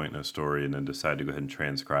certain point in a story and then decide to go ahead and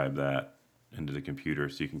transcribe that into the computer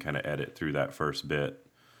so you can kind of edit through that first bit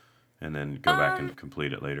and then go back um, and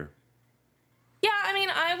complete it later. yeah, I mean,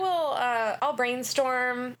 I'll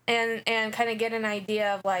brainstorm and kind of get an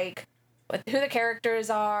idea of like who the characters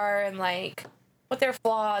are and like what their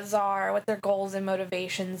flaws are, what their goals and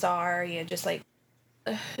motivations are, just like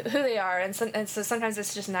who they are, and so sometimes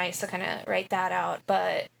it's just nice to kind of write that out.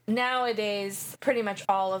 But nowadays, pretty much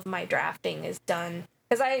all of my drafting is done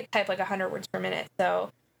because I type like 100 words per minute,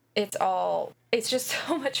 so it's just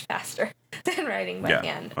so much faster than writing by Yeah,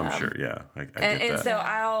 hand. I'm sure. Yeah, I And, get and that. so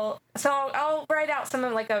Yeah. I'll write out some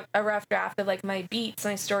of like a rough draft of like my beats,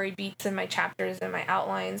 my story beats, and my chapters and my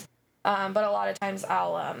outlines. But a lot of times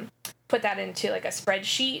I'll put that into like a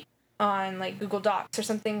spreadsheet on like Google Docs or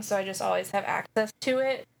something, so I just always have access to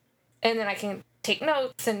it, and then I can take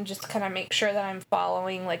notes and just kind of make sure that I'm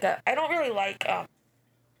following like a. I don't really like a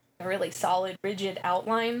really solid, rigid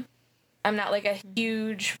outline. I'm not like a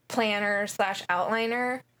huge planner slash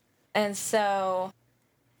outliner, and so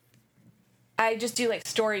I just do like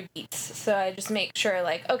story beats. So I just make sure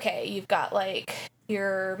like, okay, you've got like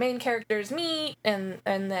your main characters meet and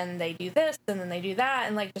then they do this and then they do that,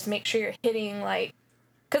 and like just make sure you're hitting like,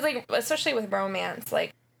 cuz like especially with romance,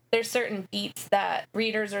 like there's certain beats that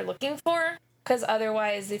readers are looking for, cuz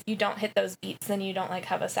otherwise if you don't hit those beats then you don't like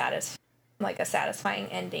have a satisfying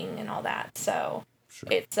ending and all that. So Sure.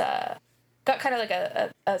 it's got kind of like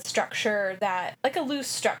a structure, that like a loose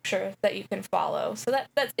structure that you can follow, so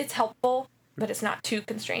that's it's helpful, but it's not too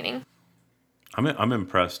constraining. I'm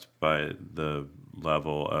impressed by the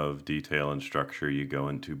level of detail and structure you go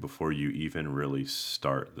into before you even really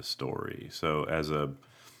start the story. So as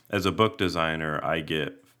a book designer, I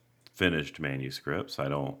get finished manuscripts. I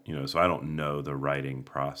don't, so I don't know the writing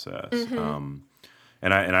process. Mm-hmm.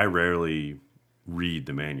 And I rarely read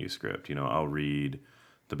the manuscript. I'll read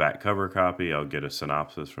the back cover copy. I'll get a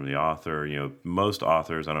synopsis from the author. Most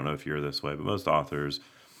authors, I don't know if you're this way, but most authors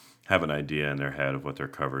have an idea in their head of what their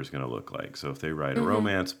cover is going to look like. So if they write a Mm-hmm.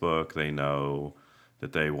 romance book, they know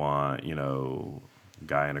that they want, a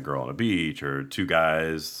guy and a girl on a beach, or two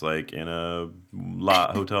guys like in a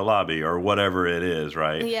hotel lobby, or whatever it is,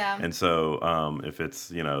 right? Yeah. And so if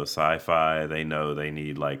it's, sci-fi, they know they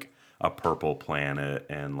need like a purple planet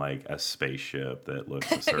and like a spaceship that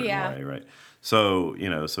looks a certain Yeah. way, right? So,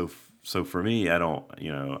 so for me, I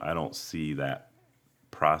don't see that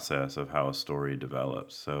process of how a story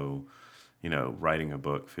develops. So, writing a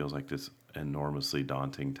book feels like this enormously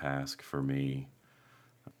daunting task for me.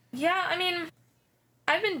 Yeah, I mean,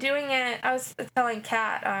 I've been doing it. I was telling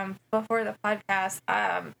Kat before the podcast.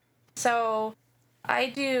 So I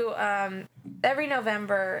do every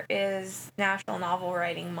November is National Novel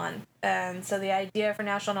Writing Month, and so the idea for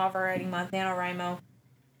National Novel Writing Month, NaNoWriMo,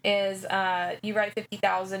 is you write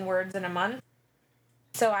 50,000 words in a month.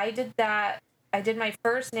 So I did that. I did my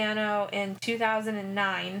first nano in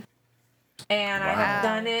 2009, and I have Wow.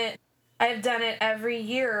 done Wow. it. I have done it every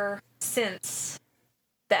year since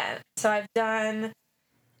then. So I've done.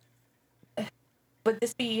 Would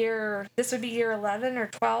this be year? This would be year 11 or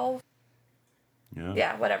 12. Yeah.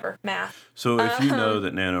 Yeah, whatever math. So if you know Um.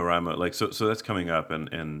 that NaNoWriMo, like, so that's coming up in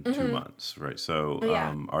two Mhm. months, right? So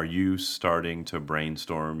Yeah. are you starting to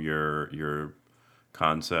brainstorm your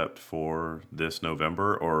concept for this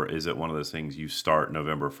November, or is it one of those things you start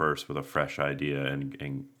November 1st with a fresh idea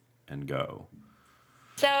and go?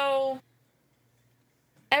 So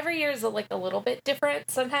every year is like a little bit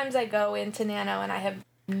different. Sometimes I go into Nano and I have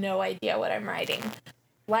no idea what I'm writing.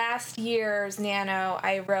 Last year's Nano,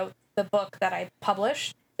 I wrote the book that I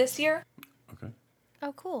published this year, Okay.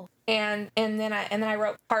 Oh, cool. and then I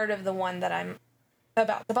wrote part of the one that I'm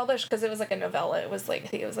about to publish, because it was like a novella. It was like, I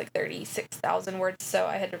think it was like 36,000 words, so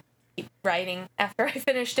I had to keep writing after I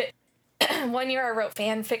finished it. One year I wrote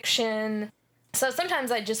fan fiction. So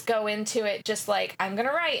sometimes I just go into it just like, I'm going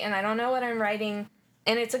to write and I don't know what I'm writing.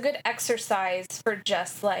 And it's a good exercise for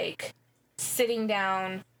just like sitting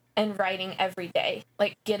down and writing every day,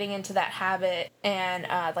 like getting into that habit and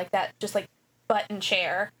like that, just like button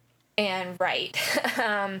chair and write.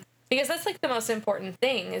 Because that's like the most important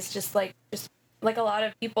thing is just like a lot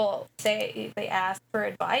of people say, they ask for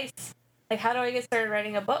advice. Like, how do I get started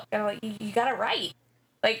writing a book? And I'm like, you got to write.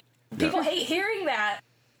 Like, people hate hearing that.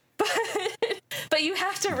 But you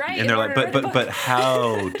have to write And in they're order like, to write a book. but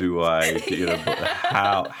how do I get a book?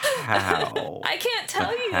 How? I can't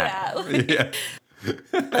tell you that.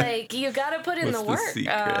 Like, like, you got to put in What's the the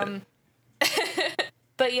work. secret?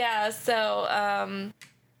 But yeah, so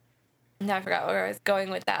no, I forgot where I was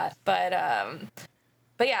going with that.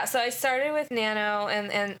 But yeah, so I started with Nano,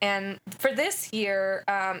 and for this year,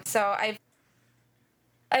 so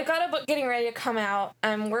I've got a book getting ready to come out.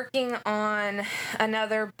 I'm working on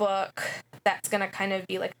another book that's going to kind of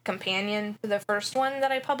be like a companion to the first one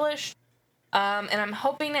that I published. And I'm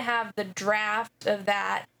hoping to have the draft of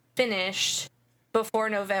that finished before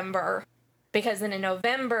November, because then in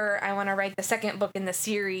November, I want to write the second book in the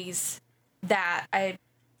series that I'm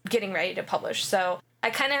getting ready to publish. So I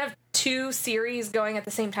kind of have two series going at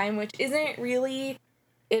the same time, which isn't really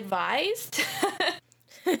advised.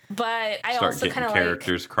 But I Start also getting kind of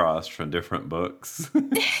characters crossed from different books. Yeah,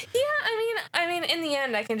 I mean, in the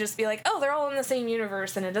end, I can just be like, oh, they're all in the same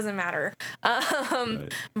universe, and it doesn't matter. Right.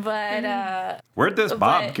 But Where'd this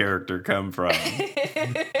Bob character come from?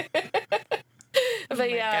 but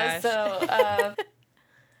yeah, gosh. so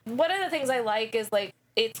one of the things I like is like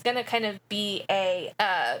it's gonna kind of be a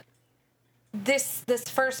this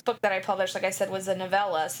first book that I published, like I said, was a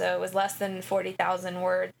novella, so it was less than 40,000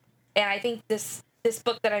 words, and I think this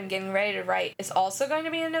book that I'm getting ready to write is also going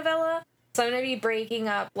to be a novella. So I'm going to be breaking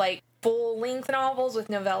up like full length novels with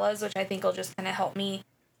novellas, which I think will just kind of help me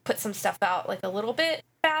put some stuff out like a little bit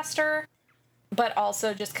faster, but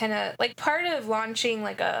also just kind of like part of launching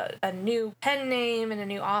like a new pen name and a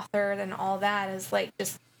new author and all that is like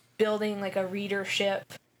just building like a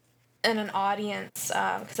readership and an audience,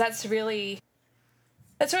 because that's really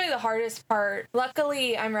the hardest part.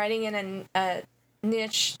 Luckily, I'm writing in a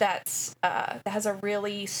niche that has a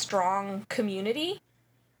really strong community,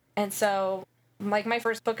 and so like my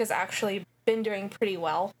first book has actually been doing pretty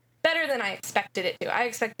well, better than I expected it to. I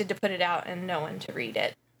expected to put it out and no one to read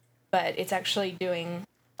it, but it's actually doing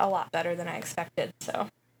a lot better than I expected. So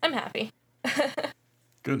I'm happy.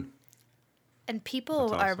 Good. And people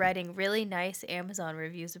That's are awesome. writing really nice Amazon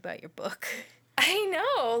reviews about your book. I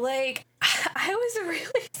know, like, I was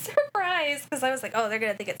really surprised because I was like, oh, they're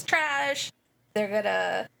gonna think it's trash. They're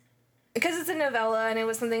gonna, because it's a novella and it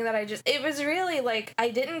was something that it was really like, I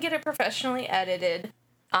didn't get it professionally edited.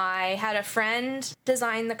 I had a friend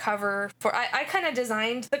design the cover I kind of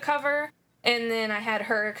designed the cover and then I had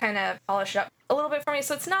her kind of polish it up a little bit for me.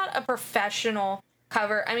 So it's not a professional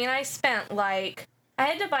cover. I mean, I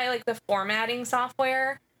had to buy like the formatting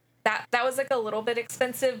software. That was like a little bit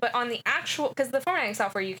expensive, but on the actual, because the formatting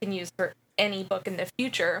software you can use for any book in the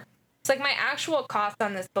future. It's like my actual cost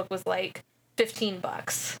on this book was like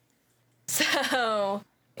 $15. So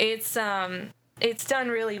it's done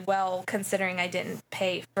really well considering I didn't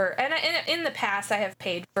pay for, and in the past I have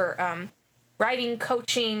paid for writing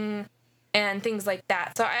coaching and things like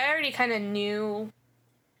that. So I already kind of knew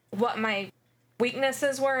what my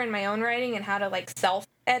weaknesses were in my own writing and how to like self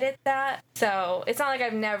edit that. So it's not like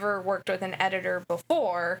I've never worked with an editor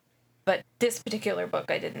before, but this particular book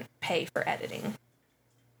I didn't pay for editing.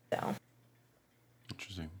 So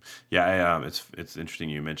Interesting. Yeah, it's interesting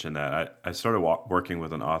you mentioned that. I started working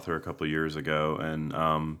with an author a couple of years ago,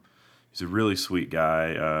 and he's a really sweet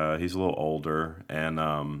guy. He's a little older, and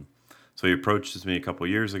so he approaches me a couple of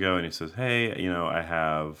years ago, and he says, "Hey, I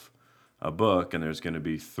have a book, and there's going to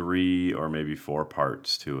be 3 or maybe 4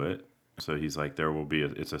 parts to it." So he's like, there will be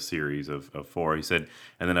it's a series of 4. He said,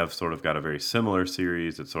 and then I've sort of got a very similar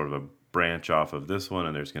series. It's sort of a branch off of this one,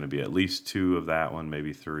 and there's going to be at least 2 of that one,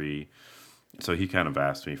 maybe 3. So he kind of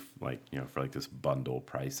asked me, like, for like this bundle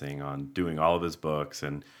pricing on doing all of his books,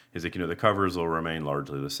 and he's like, the covers will remain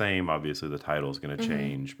largely the same. Obviously, the title's going to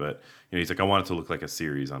change, but he's like, I want it to look like a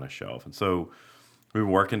series on a shelf. And so we were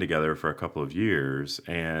working together for a couple of years,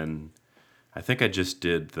 and I think I just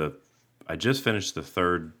finished the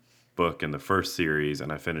third book in the first series,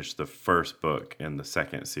 and I finished the first book in the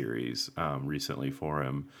second series recently for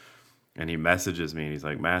him. And he messages me, and he's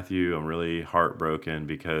like, Matthew, I'm really heartbroken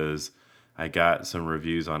because I got some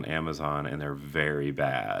reviews on Amazon, and they're very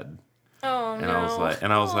bad. Oh And I was no.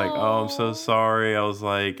 like, oh, I'm so Oh. sorry. I was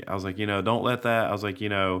like, don't let that. I was like,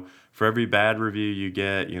 for every bad review you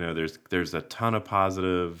get, there's a ton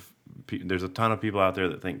of there's a ton of people out there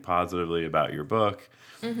that think positively about your book,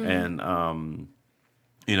 Mhm.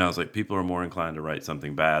 and I was like, people are more inclined to write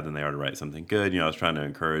something bad than they are to write something good. I was trying to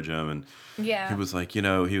encourage him, and he Yeah. was like, he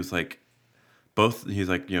was like, he's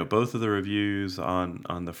like, both of the reviews on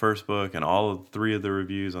the first book and all of three of the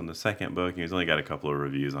reviews on the second book. And he's only got a couple of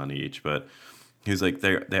reviews on each, but he's like,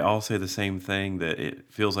 they all say the same thing, that it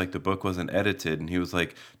feels like the book wasn't edited. And he was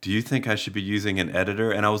like, do you think I should be using an editor?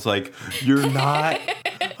 And I was like, you're not.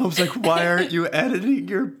 I was like, why aren't you editing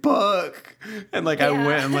your book? And like, I went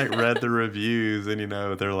Yeah. and like read the reviews, and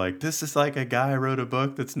they're like, this is like a guy wrote a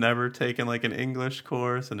book that's never taken like an English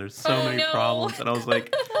course, and there's so Oh many no. problems. And I was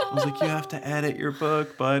like, you have to edit your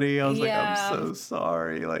book, buddy. I was like, I'm Yeah. so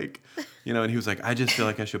sorry. Like, and he was like, I just feel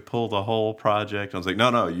like I should pull the whole project. I was like,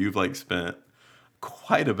 no, you've like spent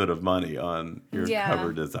quite a bit of money on your Yeah.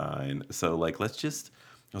 cover design. So like, I was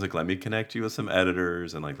like, let me connect you with some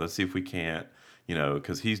editors, and like, let's see if we can't,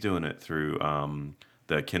 because he's doing it through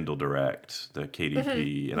the Kindle Direct, the Mhm.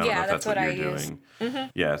 KDP, and I don't know Yeah, if that's that's what what I you're use. doing.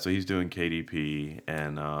 Mhm. Yeah, so he's doing KDP,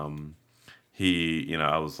 and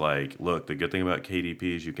I was like, look, the good thing about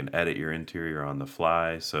KDP is you can edit your interior on the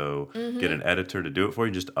fly. So get Mhm. an editor to do it for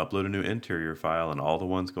you. Just upload a new interior file and all the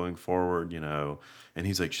ones going forward. And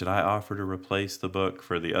he's like, should I offer to replace the book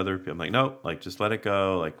for the other? I'm like, nope, like just let it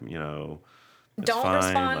go. Like, it's Don't fine.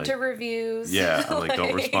 respond to Like, reviews. yeah, I'm like, don't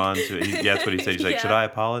Like, respond to it. Yeah, that's what he said. He's like, should yeah. I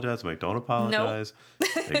apologize? I'm like, don't Nope. apologize.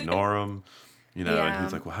 Ignore him. And he was Yeah.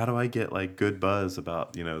 like, well, how do I get like good buzz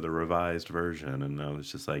about, the revised version? And I was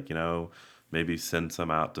just like, maybe send some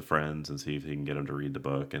out to friends and see if he can get them to read the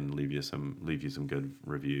book and leave you some good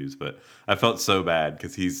reviews. But I felt so bad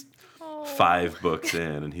because he's Oh. 5 books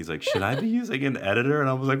in, and he's like, should I be using an editor? And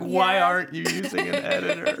I was like, why Yeah. aren't you using an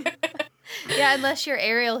editor? Yeah, unless you're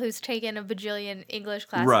Ariel, who's taken a bajillion English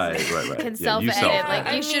classes Right, and right, right. can Yeah, you self-edit, like Yeah, self-edit.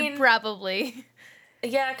 I you should mean, probably.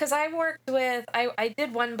 yeah, because I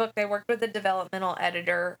did one book. I worked with a developmental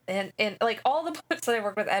editor, and like all the books that I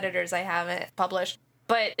work with editors, I haven't published,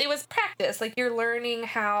 but it was practice. Like you're learning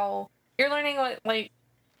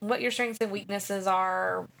what your strengths and weaknesses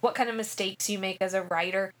are, what kind of mistakes you make as a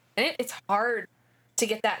writer, and it's hard to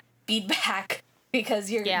get that feedback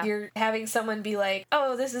because Yeah. you're having someone be like,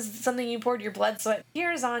 oh, this is something you poured your blood, sweat,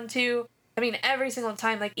 tears onto. I mean, every single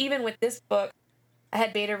time, like even with this book. I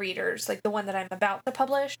had beta readers, like the one that I'm about to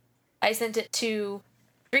publish. I sent it to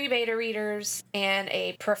 3 beta readers and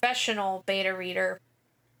a professional beta reader.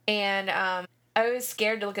 And I was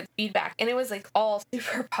scared to look at the feedback. And it was like all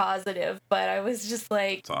super positive. But I was just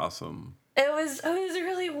like, It's awesome. I was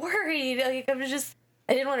really worried. Like,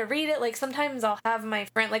 I didn't want to read it. Like, sometimes I'll have my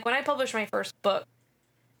friend, like when I published my first book,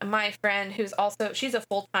 my friend she's a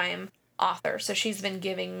full time author. So she's been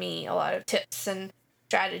giving me a lot of tips and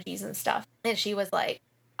strategies and stuff. And she was like,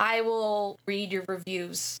 I will read your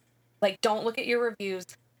reviews. Like, don't look at your reviews.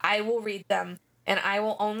 I will read them and I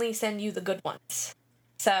will only send you the good ones.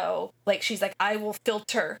 So, like, she's like, I will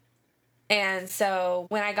filter. And so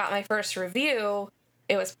when I got my first review,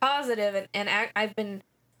 it was positive, I've been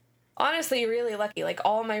honestly really lucky. Like,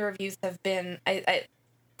 all my reviews have been,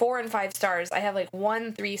 4 and 5 stars. I have like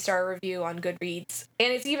 1 3-star review on Goodreads,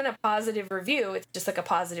 and it's even a positive review. It's just like a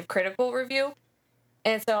positive critical review.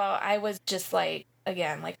 And so I was just like,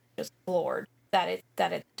 again, like just floored that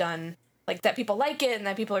it's done, like that people like it and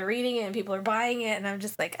that people are reading it and people are buying it, and I'm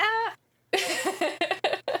just like, ah.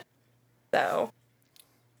 So,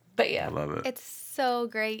 but I yeah. love it. It's so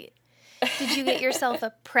great. Did you get yourself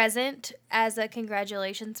a present as a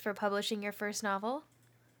congratulations for publishing your first novel?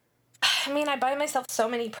 I mean, I buy myself so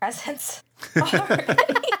many presents already.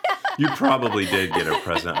 You probably did get a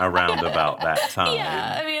present around about that Yeah,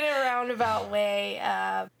 time. I mean, in a roundabout way.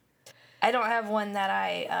 I don't have one that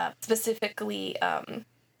I specifically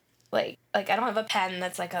like I don't have a pen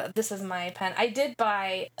that's like this is my pen. I did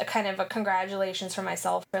buy a kind of a congratulations for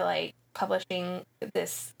myself for like publishing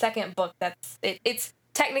this second book it's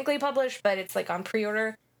technically published, but it's like on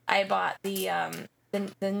pre-order. I bought the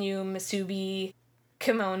new Masubi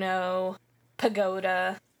kimono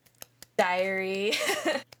pagoda diary.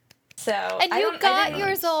 So And you I got didn't.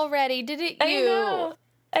 yours Nice. already, didn't you? I know.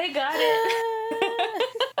 I got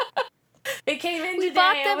it. It came in We today.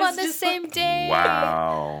 bought I them was on the just same day.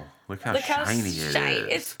 Wow. Look how look how shiny it shiny.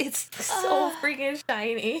 is. It's so Ah. freaking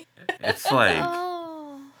shiny. It's like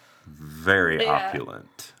Oh. very Yeah.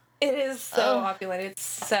 opulent. It is so Oh. opulent. It's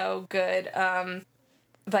so good.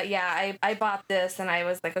 But yeah, I bought this and I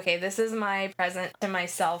was like, okay, this is my present to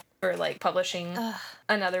myself for like publishing Ugh.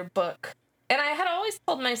 another book. And I had always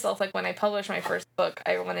told myself, like, when I published my first book,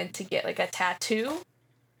 I wanted to get, like, a tattoo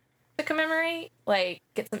to commemorate. Like,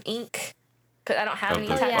 get some ink. Because I don't have any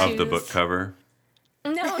tattoos. Of the book cover?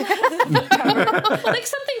 No, not the book cover. Like,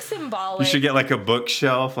 something symbolic. You should get, like, a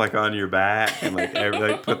bookshelf, like, on your back. And,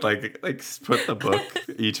 like, put the book,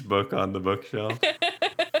 each book on the bookshelf.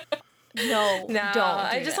 No, don't.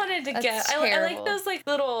 I just wanted to get... I like those, like,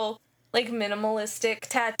 little... like minimalistic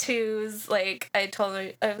tattoos. Like I told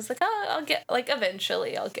her, I was like, oh, I'll get, like,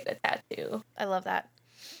 eventually I'll get a tattoo. I love that.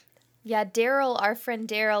 Yeah, Daryl, our friend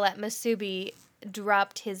Daryl at Masubi,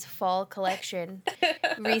 dropped his fall collection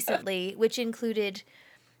recently, which included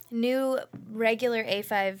new regular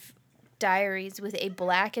A5 diaries with a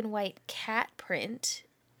black and white cat print.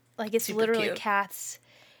 Like, it's super literally cute. Cats.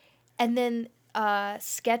 And then a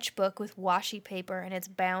sketchbook with washi paper, and it's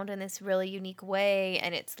bound in this really unique way,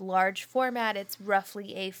 and it's large format. It's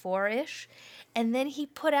roughly A4-ish. And then he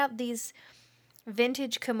put out these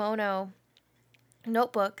vintage kimono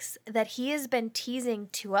notebooks that he has been teasing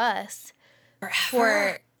to us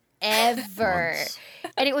forever.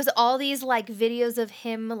 And it was all these, like, videos of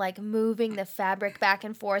him, like, moving the fabric back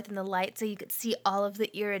and forth in the light so you could see all of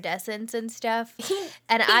the iridescence and stuff.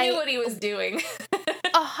 And he knew what he was doing.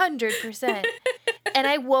 100%. And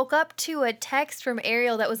I woke up to a text from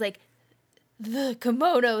Ariel that was like, the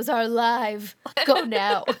kimonos are live. Go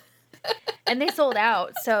now. And they sold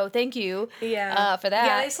out, so thank you for that.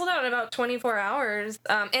 Yeah, they sold out in about 24 hours.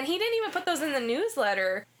 And he didn't even put those in the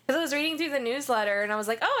newsletter. Because I was reading through the newsletter, and I was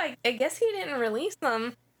like, oh, I guess he didn't release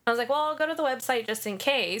them. I was like, well, I'll go to the website just in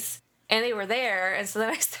case. And they were there, and so then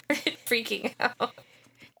I started freaking out.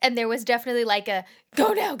 And there was definitely like a,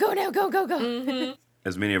 go now, go now, go, go, go. Mm-hmm.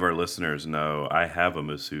 As many of our listeners know, I have a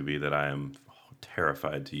Masubi that I am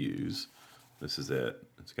terrified to use. This is it.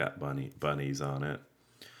 It's got bunnies on it.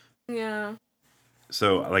 Yeah.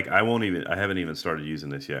 So, like, I haven't even started using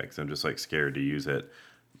this yet because I'm just, like, scared to use it.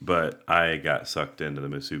 But I got sucked into the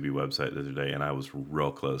Masubi website the other day, and I was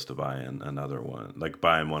real close to buying another one. Like,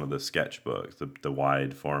 buying one of the sketchbooks, the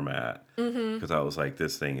wide format. Because I was like,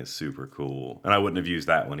 this thing is super cool. And I wouldn't have used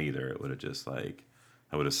that one either. It would have just, like,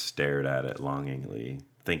 I would have stared at it longingly,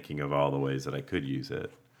 thinking of all the ways that I could use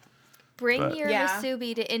it. Bring your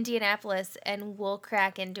Masubi to Indianapolis, and we'll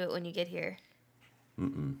crack into it when you get here.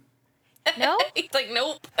 Mm-mm. No? He's like,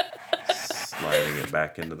 nope. Sliding it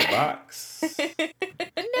back into the box.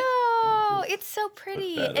 No, it's so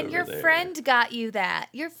pretty. And your there. friend got you that.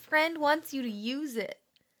 Your friend wants you to use it.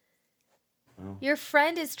 Well, your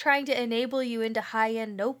friend is trying to enable you into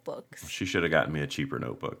high-end notebooks. She should have gotten me a cheaper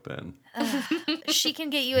notebook then. She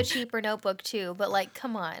can get you a cheaper notebook too, but, like,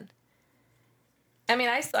 come on. I mean,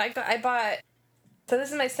 I bought, so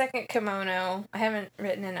this is my second kimono. I haven't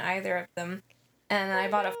written in either of them. And I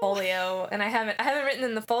bought a folio, and I haven't written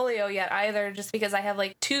in the folio yet either, just because I have,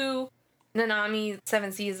 like, 2 Nanami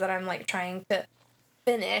 7Cs that I'm, like, trying to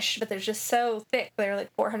finish, but they're just so thick. They're,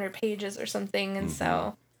 like, 400 pages or something, and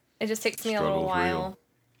so it just takes me a little while.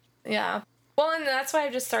 Real. Yeah. Well, and that's why I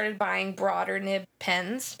just started buying broader nib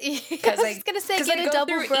pens. I was going to say, get a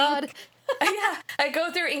double broad. Yeah, I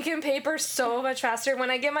go through ink and paper so much faster.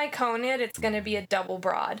 When I get my Conid, it's going to be a double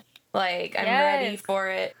broad. Like, I'm ready for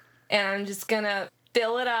it. And I'm just going to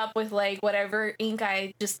fill it up with, like, whatever ink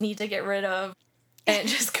I just need to get rid of and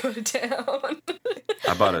just go to town.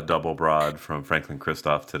 I bought a double broad from Franklin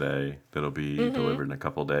Christoph today that'll be delivered in a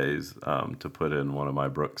couple days to put in one of my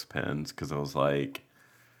Brooks pens because I was like,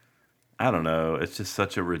 I don't know. It's just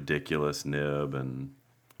such a ridiculous nib, and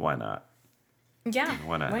why not? Yeah,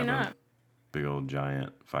 why not? A big old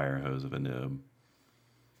giant fire hose of a nib.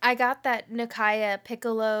 I got that Nakaya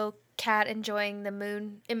Piccolo cat enjoying the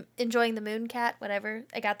moon cat, whatever.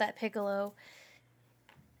 I got that Piccolo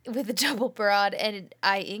with a double broad, and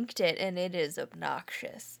I inked it, and it is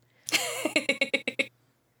obnoxious.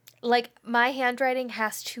 Like, my handwriting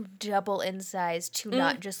has to double in size to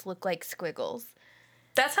not just look like squiggles.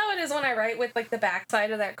 That's how it is when I write with, like, the backside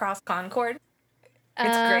of that cross concord.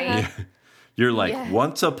 It's great. Yeah. You're like,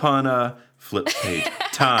 once upon a flips page,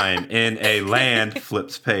 time in a land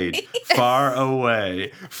flips page, far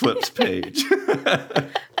away flips page. The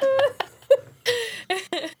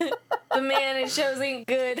man it shows ain't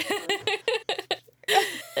good.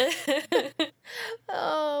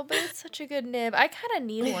 Oh, but it's such a good nib. I kind of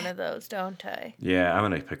need one of those, don't I? Yeah, I'm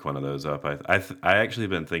gonna pick one of those up. I actually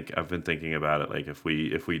I've been thinking about it. Like, if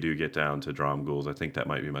we do get down to Drom Ghouls, I think that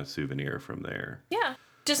might be my souvenir from there. Yeah.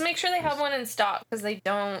 Just make sure they have one in stock, because they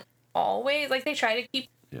don't always, like, they try to keep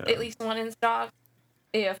at least one in stock.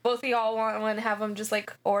 Yeah, if both of y'all want one, have them just,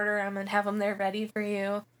 like, order them and have them there ready for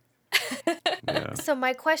you. Yeah. So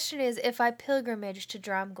my question is, if I pilgrimage to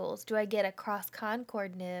Dromgold, do I get a cross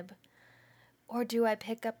Concord nib, or do I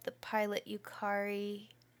pick up the Pilot Yukari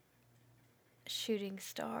shooting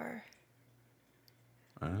star?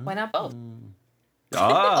 Why not both?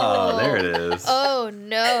 Ah, there it Oh, is. oh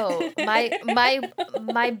no.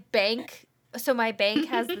 My bank, so my bank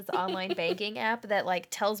has this online banking app that like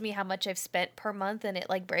tells me how much I've spent per month, and it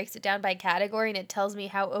like breaks it down by category, and it tells me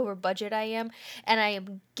how over budget I am, and I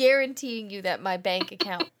am guaranteeing you that my bank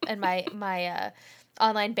account and my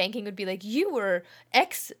online banking would be like, you were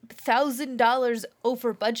X $1,000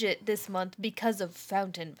 over budget this month because of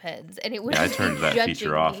fountain pens, and it would Yeah, I just be turned that feature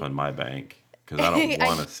judging off me. on my bank because I don't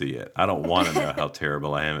want I to see it. I don't want to know how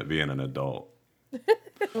terrible I am at being an adult.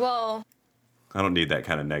 Well, I don't need that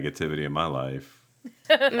kind of negativity in my life.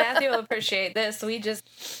 Matthew will appreciate this. We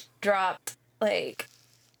just dropped like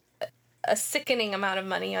a sickening amount of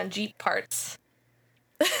money on Jeep parts.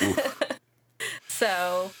 Oof.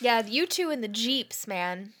 So Yeah, you two in the Jeeps,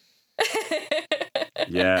 man.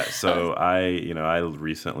 Yeah, so I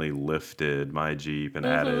recently lifted my Jeep and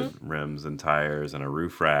added rims and tires and a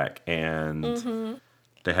roof rack, and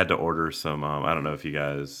they had to order some. I don't know if you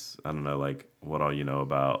guys, I don't know like what all you know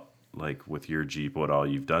about like with your Jeep, what all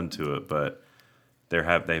you've done to it, but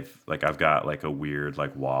they've like I've got like a weird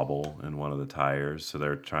like wobble in one of the tires, so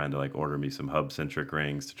they're trying to like order me some hub centric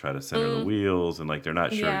rings to try to center the wheels, and like they're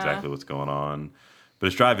not sure yeah. exactly what's going on, but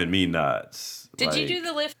it's driving me nuts. Did you do Like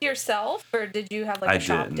the lift yourself, or did you have like I a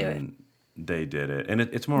shop do it? didn't. They did it, and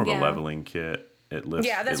it's more of a Yeah. leveling kit. Yeah, It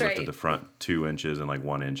that's lifted right. the front 2 inches and like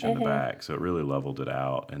 1 inch in the back, so it really leveled it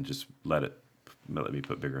out and just let me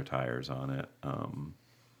put bigger tires on it.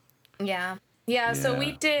 Yeah. Yeah, so Yeah.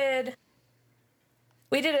 we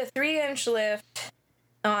did a 3-inch lift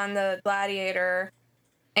on the Gladiator,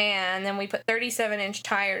 and then we put 37-inch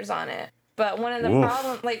tires on it. But one of the Woof.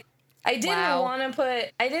 problems, like, I Wow.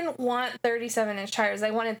 didn't want 37-inch tires. I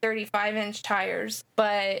wanted 35-inch tires,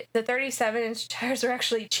 but the 37-inch tires were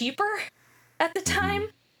actually cheaper at the time.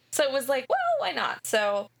 So it was like, well, why not?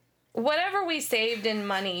 So whatever we saved in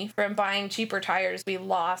money from buying cheaper tires, we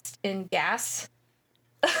lost in gas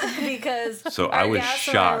because So I our was gas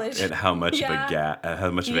shocked mileage. at how much Yeah.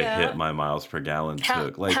 how much of a hit Yeah. my miles per gallon How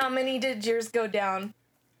took. Like many did yours go down?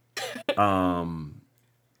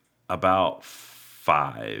 about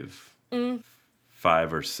 5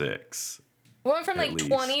 or 6 We went from at like least.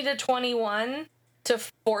 20 to 21 to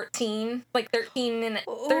 14, like 13 and a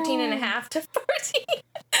Ooh. half to 14.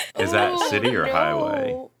 Is that Oh, city or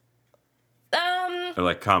highway no. or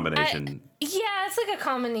like combination? Yeah, it's like a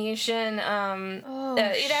combination. Oh,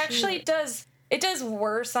 It actually shoot. does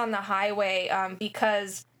worse on the highway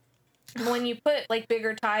because when you put like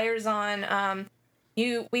bigger tires on,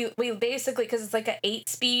 we basically, because it's like an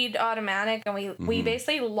 8-speed automatic, and we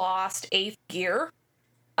basically lost 8th gear.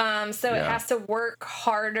 So it Yeah. has to work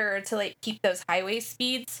harder to like keep those highway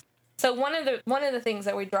speeds. So one of the things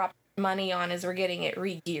that we dropped money on is we're getting it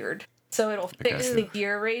re-geared. So it'll fix Gotcha. the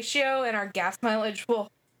gear ratio, and our gas mileage will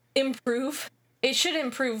improve. It should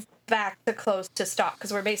improve back to close to stock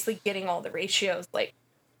because we're basically getting all the ratios like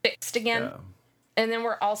fixed again. Yeah. And then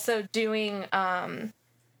we're also doing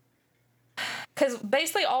because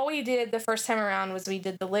basically all we did the first time around was we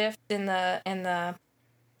did the lift and the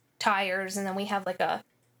tires, and then we have like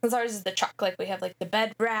because ours is the truck, like we have like the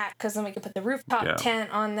bed rack, because then we can put the rooftop Yeah. tent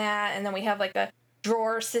on that, and then we have like a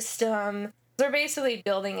drawer system. So we're basically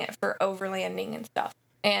building it for overlanding and stuff.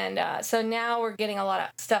 And so now we're getting a lot of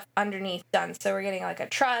stuff underneath done. So we're getting like a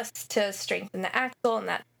truss to strengthen the axle, and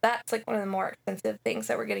that's like one of the more expensive things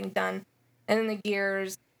that we're getting done. And then the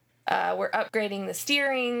gears, we're upgrading the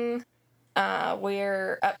steering.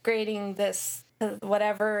 We're upgrading this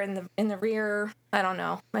whatever in the rear. I don't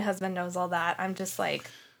know. My husband knows all that. I'm just like,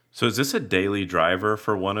 So is this a daily driver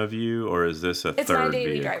for one of you, or is this a it's my third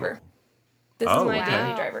daily vehicle? driver. This is Oh, my okay. daily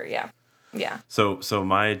Wow. driver. Yeah. Yeah. So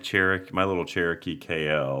my little Cherokee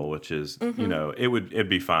KL, which is it'd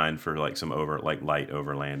be fine for like some light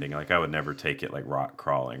overlanding. Like I would never take it like rock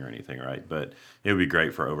crawling or anything, right? But it would be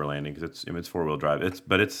great for overlanding because it's 4-wheel drive.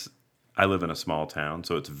 I live in a small town,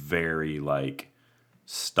 so it's very like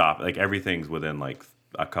stop, like everything's within like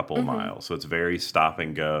a couple of miles, so it's very stop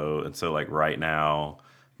and go. And so like right now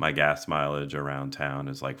my gas mileage around town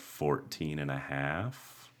is like 14 and a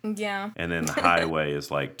half, Yeah. and then the highway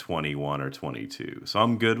is like 21 or 22, so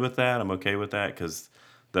I'm good with that. I'm okay with that because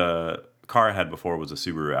the car I had before was a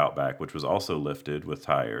Subaru Outback, which was also lifted with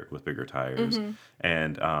bigger tires,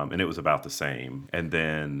 and it was about the same. And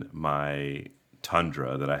then my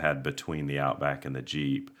Tundra that I had between the Outback and the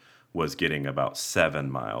Jeep was getting about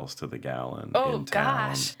 7 miles to the gallon Oh, in town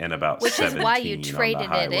gosh. and about Which is 17 why you on the traded it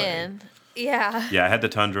highway. in. Yeah. Yeah, I had the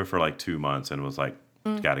Tundra for like 2 months and was like,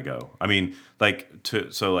 gotta go. I mean,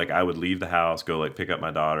 so I would leave the house, go like pick up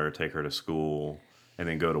my daughter, take her to school, and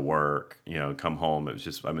then go to work, come home. It was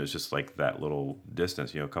just, it's just like that little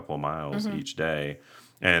distance, a couple of miles each day.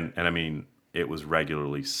 And I mean, it was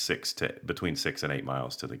regularly between 6 and 8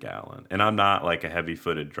 miles to the gallon. And I'm not like a heavy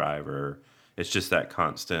footed driver. It's just that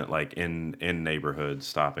constant, like in neighborhoods,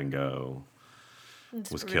 stop and go It's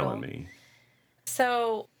was brutal. killing me.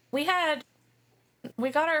 So we got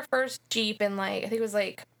our first Jeep in like, I think it was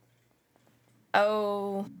like, I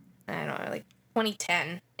don't know, like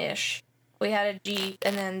 2010-ish. We had a Jeep,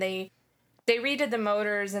 and then they redid the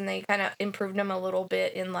motors and they kind of improved them a little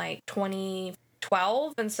bit in like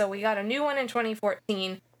 2012. And so we got a new one in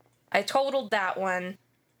 2014. I totaled that one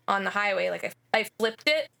on the highway. Like I flipped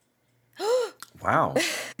it. Wow.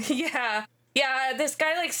 Yeah. Yeah. This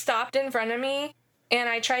guy like stopped in front of me, and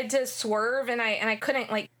I tried to swerve, and I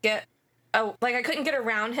couldn't like I couldn't get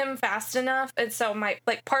around him fast enough. And so my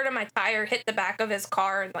like part of my tire hit the back of his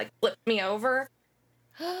car and like flipped me over.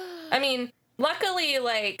 I mean, luckily,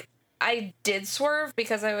 like, I did swerve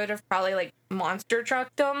because I would have probably, like, monster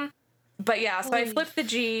trucked him. But yeah, so I flipped the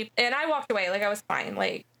Jeep, and I walked away. Like, I was fine.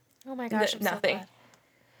 Like, Oh my gosh, I'm nothing. so glad.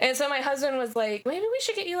 And so my husband was like, maybe we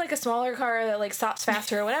should get you, like, a smaller car that, like, stops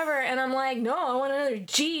faster or whatever. And I'm like, no, I want another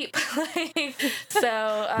Jeep.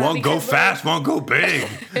 Won't go fast, won't go big.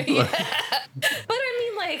 Yeah. But I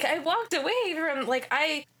mean, like, I walked away from, like,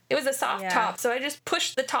 it was a soft top, so I just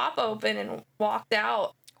pushed the top open and walked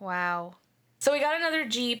out. Wow. So we got another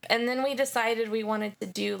Jeep, and then we decided we wanted to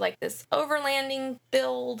do like this overlanding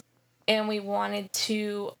build, and we wanted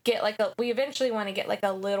to get we eventually want to get like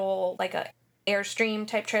a little, like a Airstream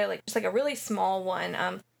type trailer, like just like a really small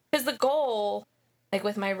one. Because the goal, like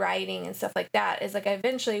with my writing and stuff like that, is like I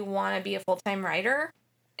eventually want to be a full-time writer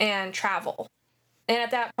and travel. And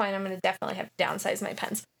at that point, I'm going to definitely have to downsize my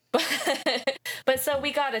pens. But so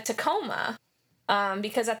we got a Tacoma.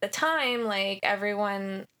 Because at the time, like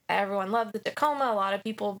everyone loved the Tacoma. A lot of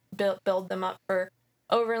people build them up for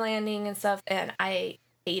overlanding and stuff, and I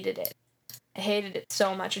hated it. I hated it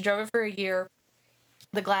so much. I drove it for a year.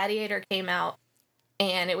 The Gladiator came out,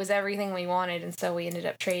 and it was everything we wanted, and so we ended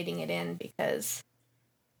up trading it in because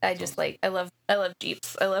I just I love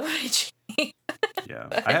Jeeps. I love my Jeep. Yeah,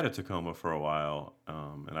 I had a Tacoma for a while,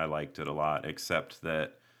 and I liked it a lot, except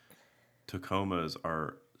that Tacomas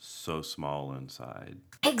are so small inside.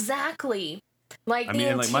 Exactly. Like I the mean,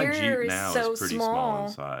 and like my interior Jeep is now so is pretty small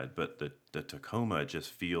inside, but the Tacoma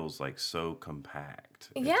just feels like so compact.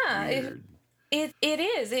 It's Yeah, weird. it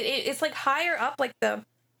is. It's like higher up, like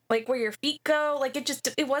where your feet go. Like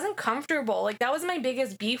it wasn't comfortable. Like that was my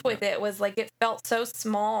biggest beef with it, was like it felt so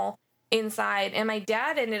small inside. And my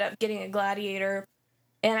dad ended up getting a Gladiator,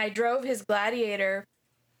 and I drove his Gladiator,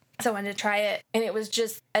 so I wanted to try it, and it was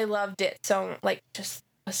just, I loved it. So like just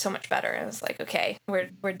was so much better. And I was like, okay,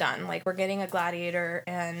 we're done. Like we're getting a Gladiator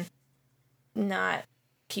and not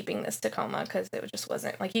keeping this Tacoma, because it just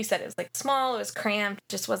wasn't, like you said, it was like small, it was cramped,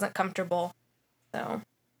 just wasn't comfortable. So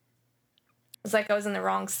it was like I was in the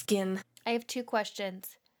wrong skin. I have 2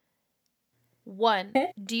 questions. 1,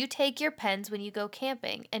 do you take your pens when you go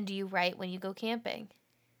camping? And do you write when you go camping?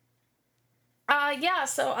 Yeah,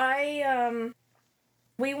 so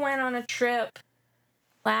we went on a trip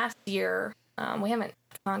last year. We haven't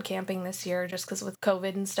gone camping this year just because with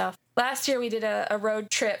COVID and stuff. Last year we did a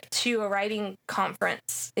road trip to a writing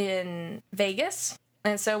conference in Vegas.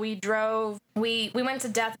 And so we went to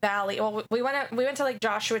Death Valley. Well, we went to like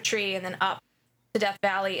Joshua Tree and then up to Death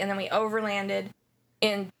Valley, and then we overlanded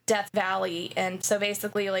in Death Valley. And so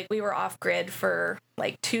basically, like, we were off grid for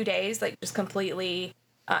like 2 days, like just completely.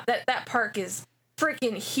 That park is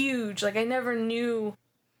freaking huge. Like, I never knew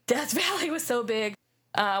Death Valley was so big.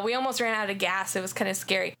 We almost ran out of gas. It was kind of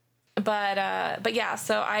scary. But yeah,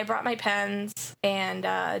 so I brought my pens and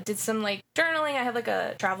did some like journaling. I have like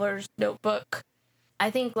a traveler's notebook.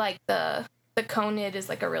 I think like the Conid is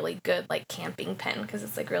like a really good like camping pen because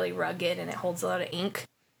it's like really rugged and it holds a lot of ink.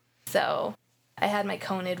 So I had my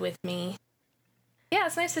Conid with me. Yeah,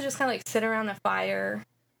 it's nice to just kind of like sit around the fire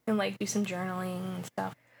and like do some journaling and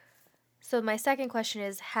stuff. So my second question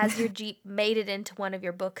is, has your Jeep made it into one of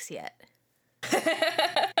your books yet?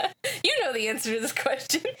 You know the answer to this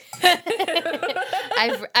question.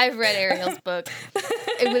 I've read Ariel's book.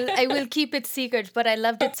 I will keep it secret, but I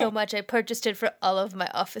loved it so much I purchased it for all of my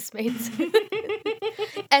office mates.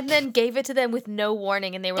 And then gave it to them with no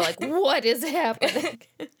warning, and they were like, what is happening?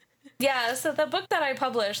 Yeah, so the book that I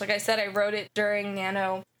published, like I said, I wrote it during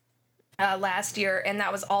Nano last year, and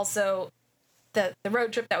that was also the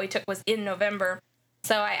road trip that we took was in November.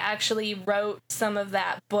 So I actually wrote some of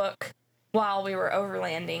that book while we were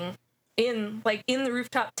overlanding in the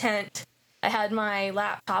rooftop tent. I had my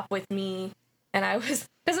laptop with me, and because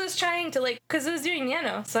I was trying to because I was doing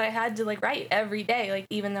piano, so I had to write every day,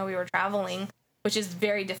 even though we were traveling, which is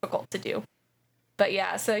very difficult to do. But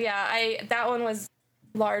yeah, so yeah, that one was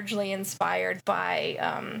largely inspired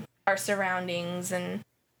by our surroundings and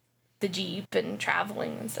the Jeep and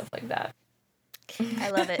traveling and stuff like that. I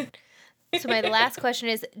love it. So my last question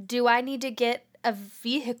is, do I need to get a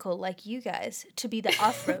vehicle like you guys to be the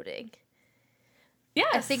off-roading?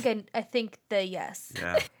 Yes. I think the yes.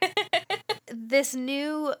 Yeah. There's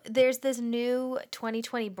this new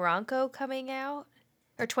 2020 Bronco coming out,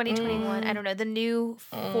 or 2021, I don't know, the new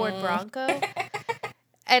Ford Bronco.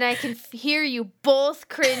 And I can hear you both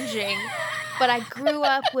cringing, but I grew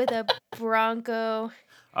up with a Bronco.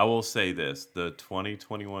 I will say this: the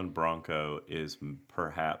 2021 Bronco is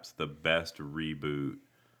perhaps the best reboot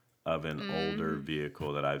of an older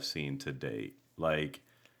vehicle that I've seen to date.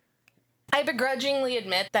 I begrudgingly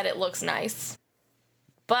admit that it looks nice,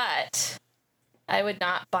 but I would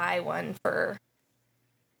not buy one for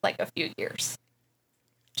a few years.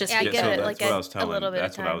 Just I yeah, get so it, that's like what I was a telling. little bit of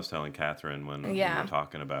That's what I time. was telling Catherine when we Yeah. were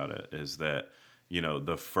talking about it. Is that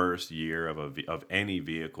the first year of any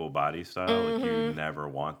vehicle body style, you never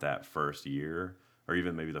want that first year, or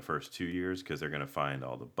even maybe the first 2 years, because they're gonna find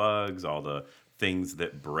all the bugs, all the things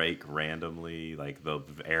that break randomly, like the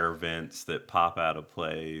air vents that pop out of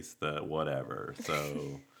place, the whatever.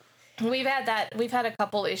 So We've had a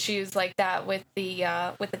couple issues like that with the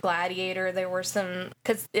Gladiator. There were some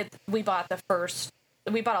because we bought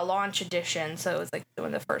a launch edition, so it was one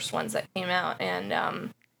of the first ones that came out,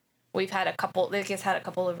 and we've had a couple. They just had a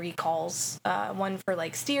couple of recalls. One for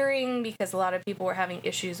steering, because a lot of people were having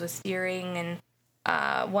issues with steering,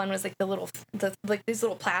 and one was these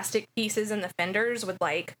little plastic pieces in the fenders would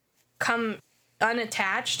come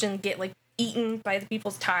unattached and get eaten by the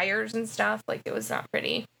people's tires and stuff. It was not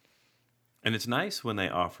pretty. And it's nice when they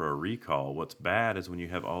offer a recall. What's bad is when you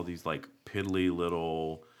have all these piddly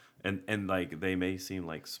little and they may seem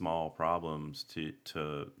like small problems to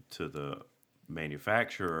the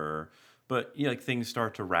manufacturer, but things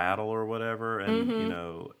start to rattle or whatever, and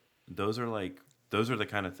those are those are the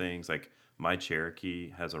kind of things, my Cherokee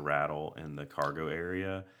has a rattle in the cargo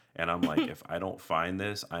area, and I'm like, if I don't find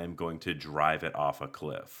this, I am going to drive it off a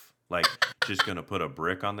cliff. Just gonna put a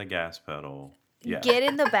brick on the gas pedal. Yeah. Get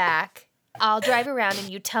in the back. I'll drive around and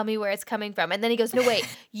you tell me where it's coming from. And then he goes, no, wait,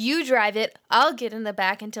 you drive it. I'll get in the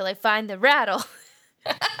back until I find the rattle.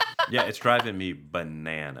 Yeah, it's driving me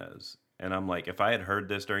bananas. And I'm like, if I had heard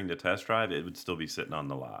this during the test drive, it would still be sitting on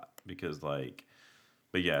the lot. Because, but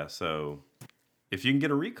yeah, so if you can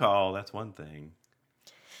get a recall, that's one thing.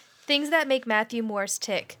 Things that make Matthew Morse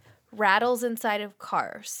tick: rattles inside of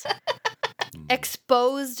cars,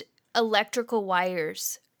 exposed electrical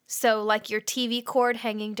wires. So, your TV cord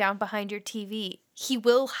hanging down behind your TV, he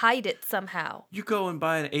will hide it somehow. You go and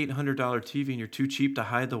buy an $800 TV and you're too cheap to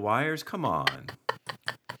hide the wires? Come on.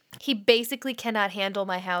 He basically cannot handle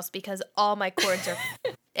my house because all my cords are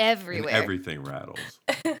everywhere. And everything rattles.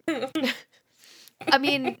 I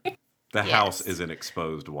mean, The yes. house is an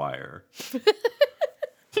exposed wire.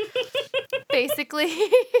 Basically,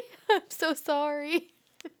 I'm so sorry.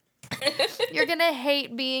 You're going to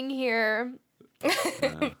hate being here.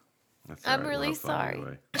 That's I'm all right. really We'll have fun sorry.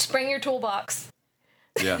 anyway. Just bring your toolbox.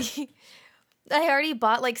 Yeah. I already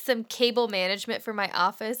bought some cable management for my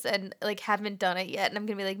office and haven't done it yet. And I'm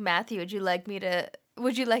going to be like, Matthew, would you like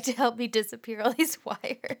to help me disappear all these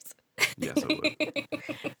wires? Yes, I would.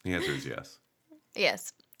 The answer is yes.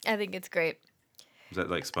 Yes, I think it's great. Is that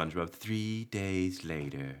like SpongeBob? 3 days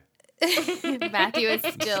later. Matthew is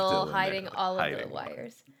Still still in there, hiding all of the hiding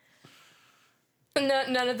wires. No,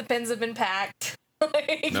 none of the pins have been packed.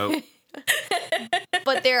 Nope.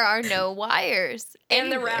 But there are no wires.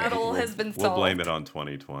 And the anywhere. rattle has been We'll solved. blame it on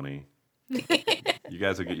 2020. You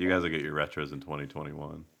guys will get your retros in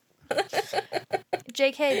 2021.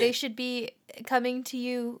 JK, they should be coming to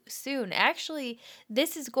you soon. Actually,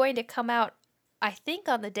 this is going to come out, I think,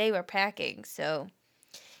 on the day we're packing. So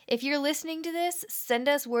if you're listening to this, send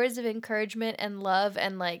us words of encouragement and love,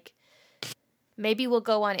 and maybe we'll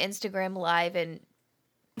go on Instagram Live and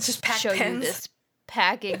Just pack show pens. you this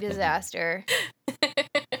packing disaster.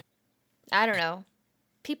 I don't know.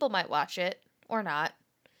 People might watch it or not.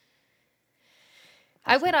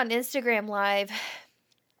 I went on Instagram Live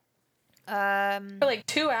For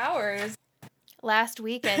 2 hours. last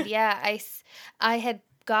weekend. Yeah, I had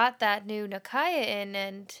got that new Nakaya in,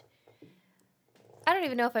 and I don't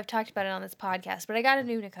even know if I've talked about it on this podcast, but I got a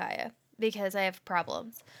new Nikaya because I have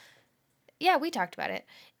problems. Yeah, we talked about it.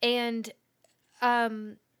 And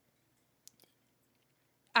um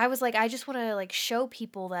I was like, I just want to like show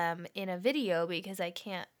people them in a video because I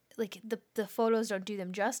can't, like, the photos don't do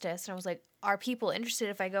them justice. And I was like, are people interested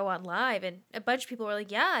if I go on live? And a bunch of people were like,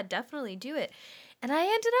 yeah, definitely do it. And I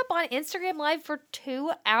ended up on Instagram live for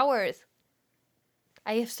 2 hours.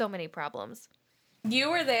 I have so many problems. You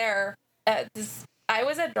were there at this. I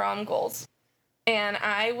was at Drum Goals, and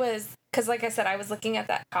I was, because like I said, I was looking at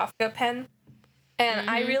that Kafka pen, and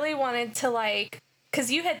I really wanted to, like,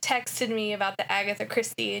 because you had texted me about the Agatha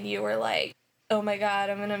Christie, and you were like, oh my God,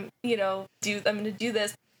 I'm gonna, I'm gonna do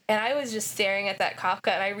this. And I was just staring at that Kafka,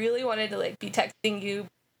 and I really wanted to, like, be texting you,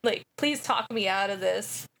 like, please talk me out of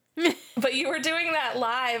this. But you were doing that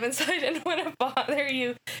live, and so I didn't want to bother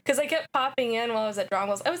you because I kept popping in while I was at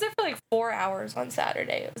Drongles. I was there for like 4 hours on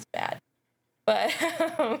Saturday. It was bad, but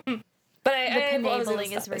but I was able to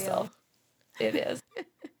Enabling is stop real. myself. It is.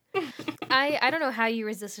 I don't know how you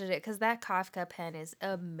resisted it because that Kafka pen is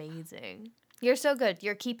amazing. You're so good.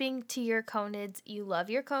 You're keeping to your conids. You love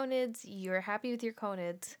your conids. You're happy with your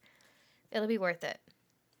conids. It'll be worth it.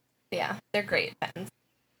 Yeah, they're great pens.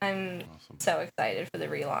 I'm so excited for the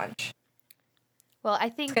relaunch. Well, I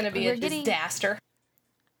think It's gonna be a disaster.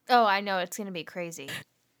 Oh, I know it's gonna be crazy.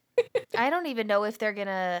 I don't even know if they're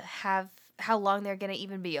gonna have how long they're gonna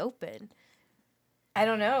even be open. I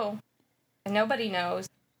don't know. Nobody knows.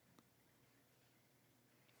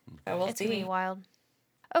 So we'll It's see. gonna be wild.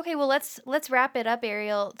 Okay, well let's wrap it up,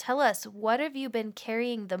 Ariel. Tell us, what have you been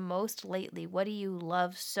carrying the most lately? What do you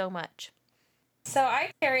love so much? So I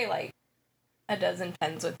carry like a dozen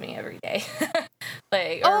pens with me every day.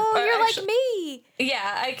 Like, you're actually, like me.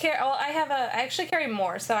 yeah, I actually carry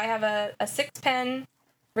more. So I have a 6-pen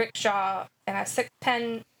rickshaw and a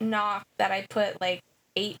 6-pen knock that I put like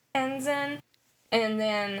 8 pens in, and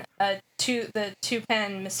then the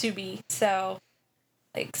 2-pen Masubi. So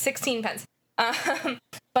like 16 pens.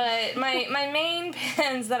 But my main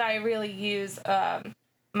pens that I really use,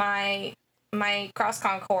 my Cross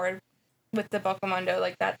Concord with the Bokomondo,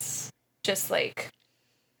 like that's just like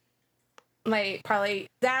my, probably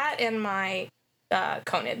that and my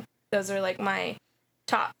Conid. Those are like my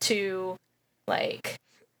top 2 like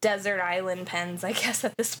desert island pens, I guess,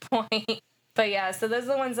 at this point. But yeah, so those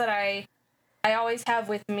are the ones that I always have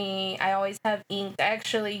with me. I always have ink. I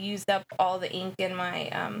actually used up all the ink in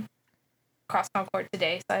my Cross Concord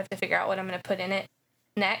today, so I have to figure out what I'm going to put in it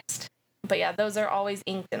next. But yeah, those are always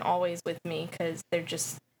inked and always with me because they're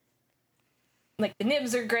just like, the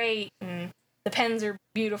nibs are great and the pens are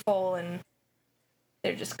beautiful and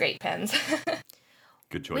they're just great pens.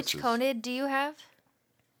 Good choices. Which Conid do you have?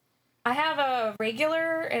 I have a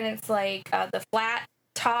regular, and it's like the flat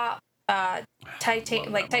top,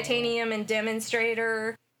 titanium and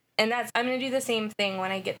demonstrator. And I'm gonna do the same thing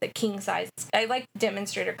when I get the king size. I like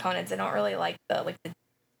demonstrator Conids. I don't really like the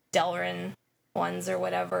Delrin ones or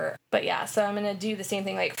whatever. But yeah, so I'm gonna do the same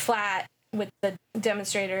thing, like flat with the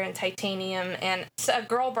demonstrator and titanium. And so a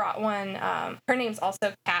girl brought one. Her name's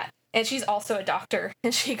also Kat, and she's also a doctor,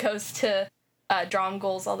 and she goes to Drom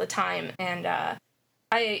Goals all the time. And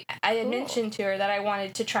I had mentioned to her that I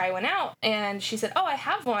wanted to try one out, and she said, "Oh, I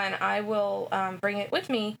have one. I will bring it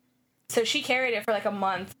with me." So she carried it for like a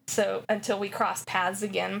month, so until we crossed paths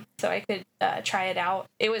again, so I could try it out.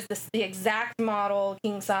 It was the exact model,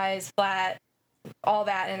 king size, flat, all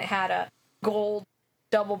that, and it had a gold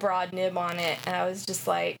double broad nib on it, and I was just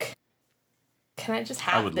like, "Can I just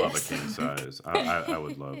have I would this?" love a king size. I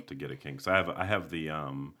would love to get a king size. I have the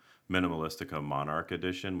Minimalistica Monarch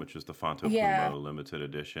edition, which is the Fonto Plumo limited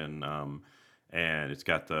edition. And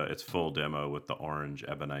it's full demo with the orange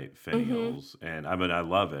ebonite finials. And I mean, I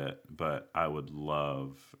love it, but I would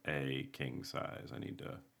love a king size. I need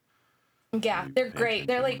to. Yeah, they're great.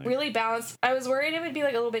 They're like really balanced. I was worried it would be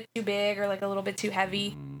like a little bit too big or like a little bit too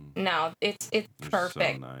heavy. No, it's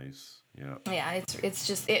perfect. So nice. Yeah. Yeah, it's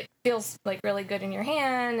just, it feels like really good in your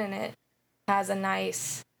hand, and it has a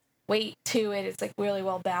nice weight to it. It's like really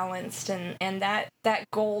well balanced, and that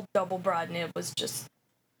gold double broad nib was just,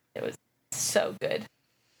 it was so good.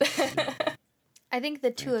 I think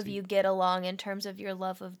the two of you get along in terms of your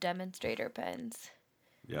love of demonstrator pens.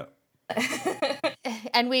 Yeah.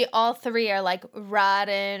 And we all three are like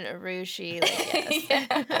Rodden, Rushi. Like,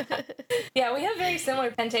 yes. Yeah, we have very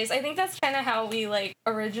similar pen tastes. I think that's kind of how we like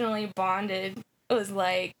originally bonded. It was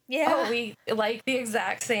like, oh, we like the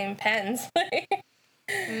exact same pens.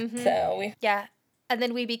 So we, yeah, and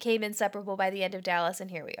then we became inseparable by the end of Dallas,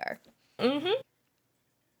 and here we are.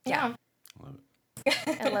 Yeah. Love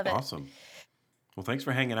it. I love it. Awesome. Well, thanks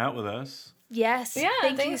for hanging out with us. Yes. Yeah,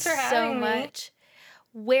 thank you thanks for so having me. much.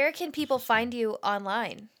 Where can people find you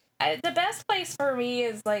online? The best place for me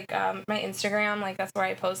is like my Instagram. Like that's where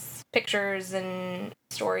I post pictures and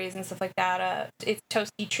stories and stuff like that. It's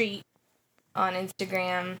ToastyTreat on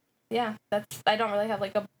Instagram. Yeah, I don't really have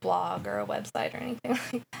like a blog or a website or anything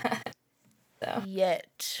like that. So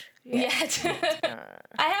Yet.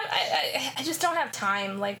 I just don't have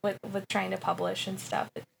time like with trying to publish and stuff.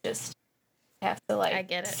 It's just I have to I like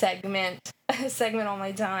get it. segment all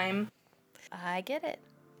my time. I get it.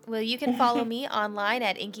 Well, you can follow me online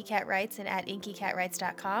at InkyCatWrites and at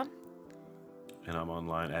InkyCatWrites.com. And I'm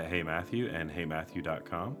online at Hey Matthew and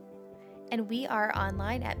HeyMatthew.com. And we are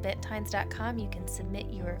online at bentines.com. You can submit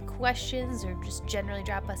your questions or just generally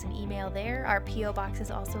drop us an email there. Our P.O. box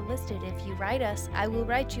is also listed. If you write us, I will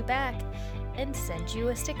write you back and send you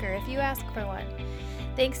a sticker if you ask for one.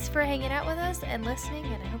 Thanks for hanging out with us and listening,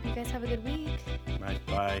 and I hope you guys have a good week.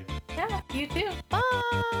 Bye. Yeah, you too.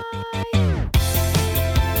 Bye!